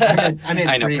 I meant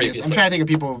I know previously. I'm trying to think of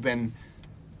people who've been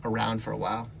around for a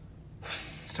while.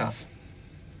 It's tough.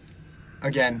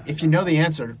 Again, if you know the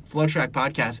answer,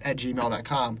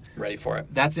 FloTrackPodcast@gmail.com. Ready for it.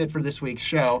 That's it for this week's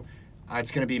show.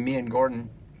 It's going to be me and Gordon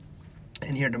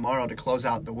in here tomorrow to close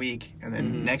out the week. And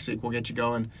then next week we'll get you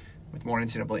going with more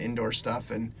NCAA indoor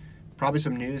stuff and probably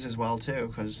some news as well, too,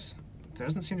 because there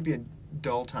doesn't seem to be a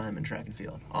dull time in track and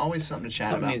field. Always something to chat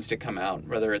about. Something needs to come out,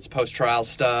 whether it's post-trial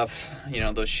stuff,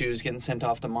 those shoes getting sent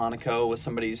off to Monaco with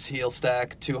somebody's heel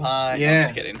stack too high. Yeah. I'm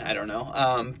just kidding. I don't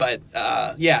know. But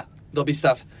there'll be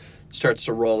stuff starts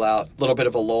to roll out. A little bit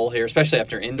of a lull here, especially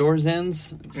after indoors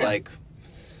ends. It's like,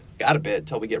 got a bit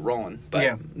till we get rolling.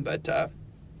 But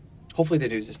hopefully the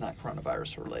news is not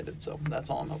coronavirus related, so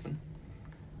that's all I'm hoping.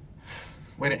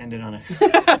 Way to end it on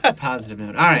a positive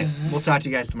note. All right. We'll talk to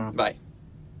you guys tomorrow. Bye.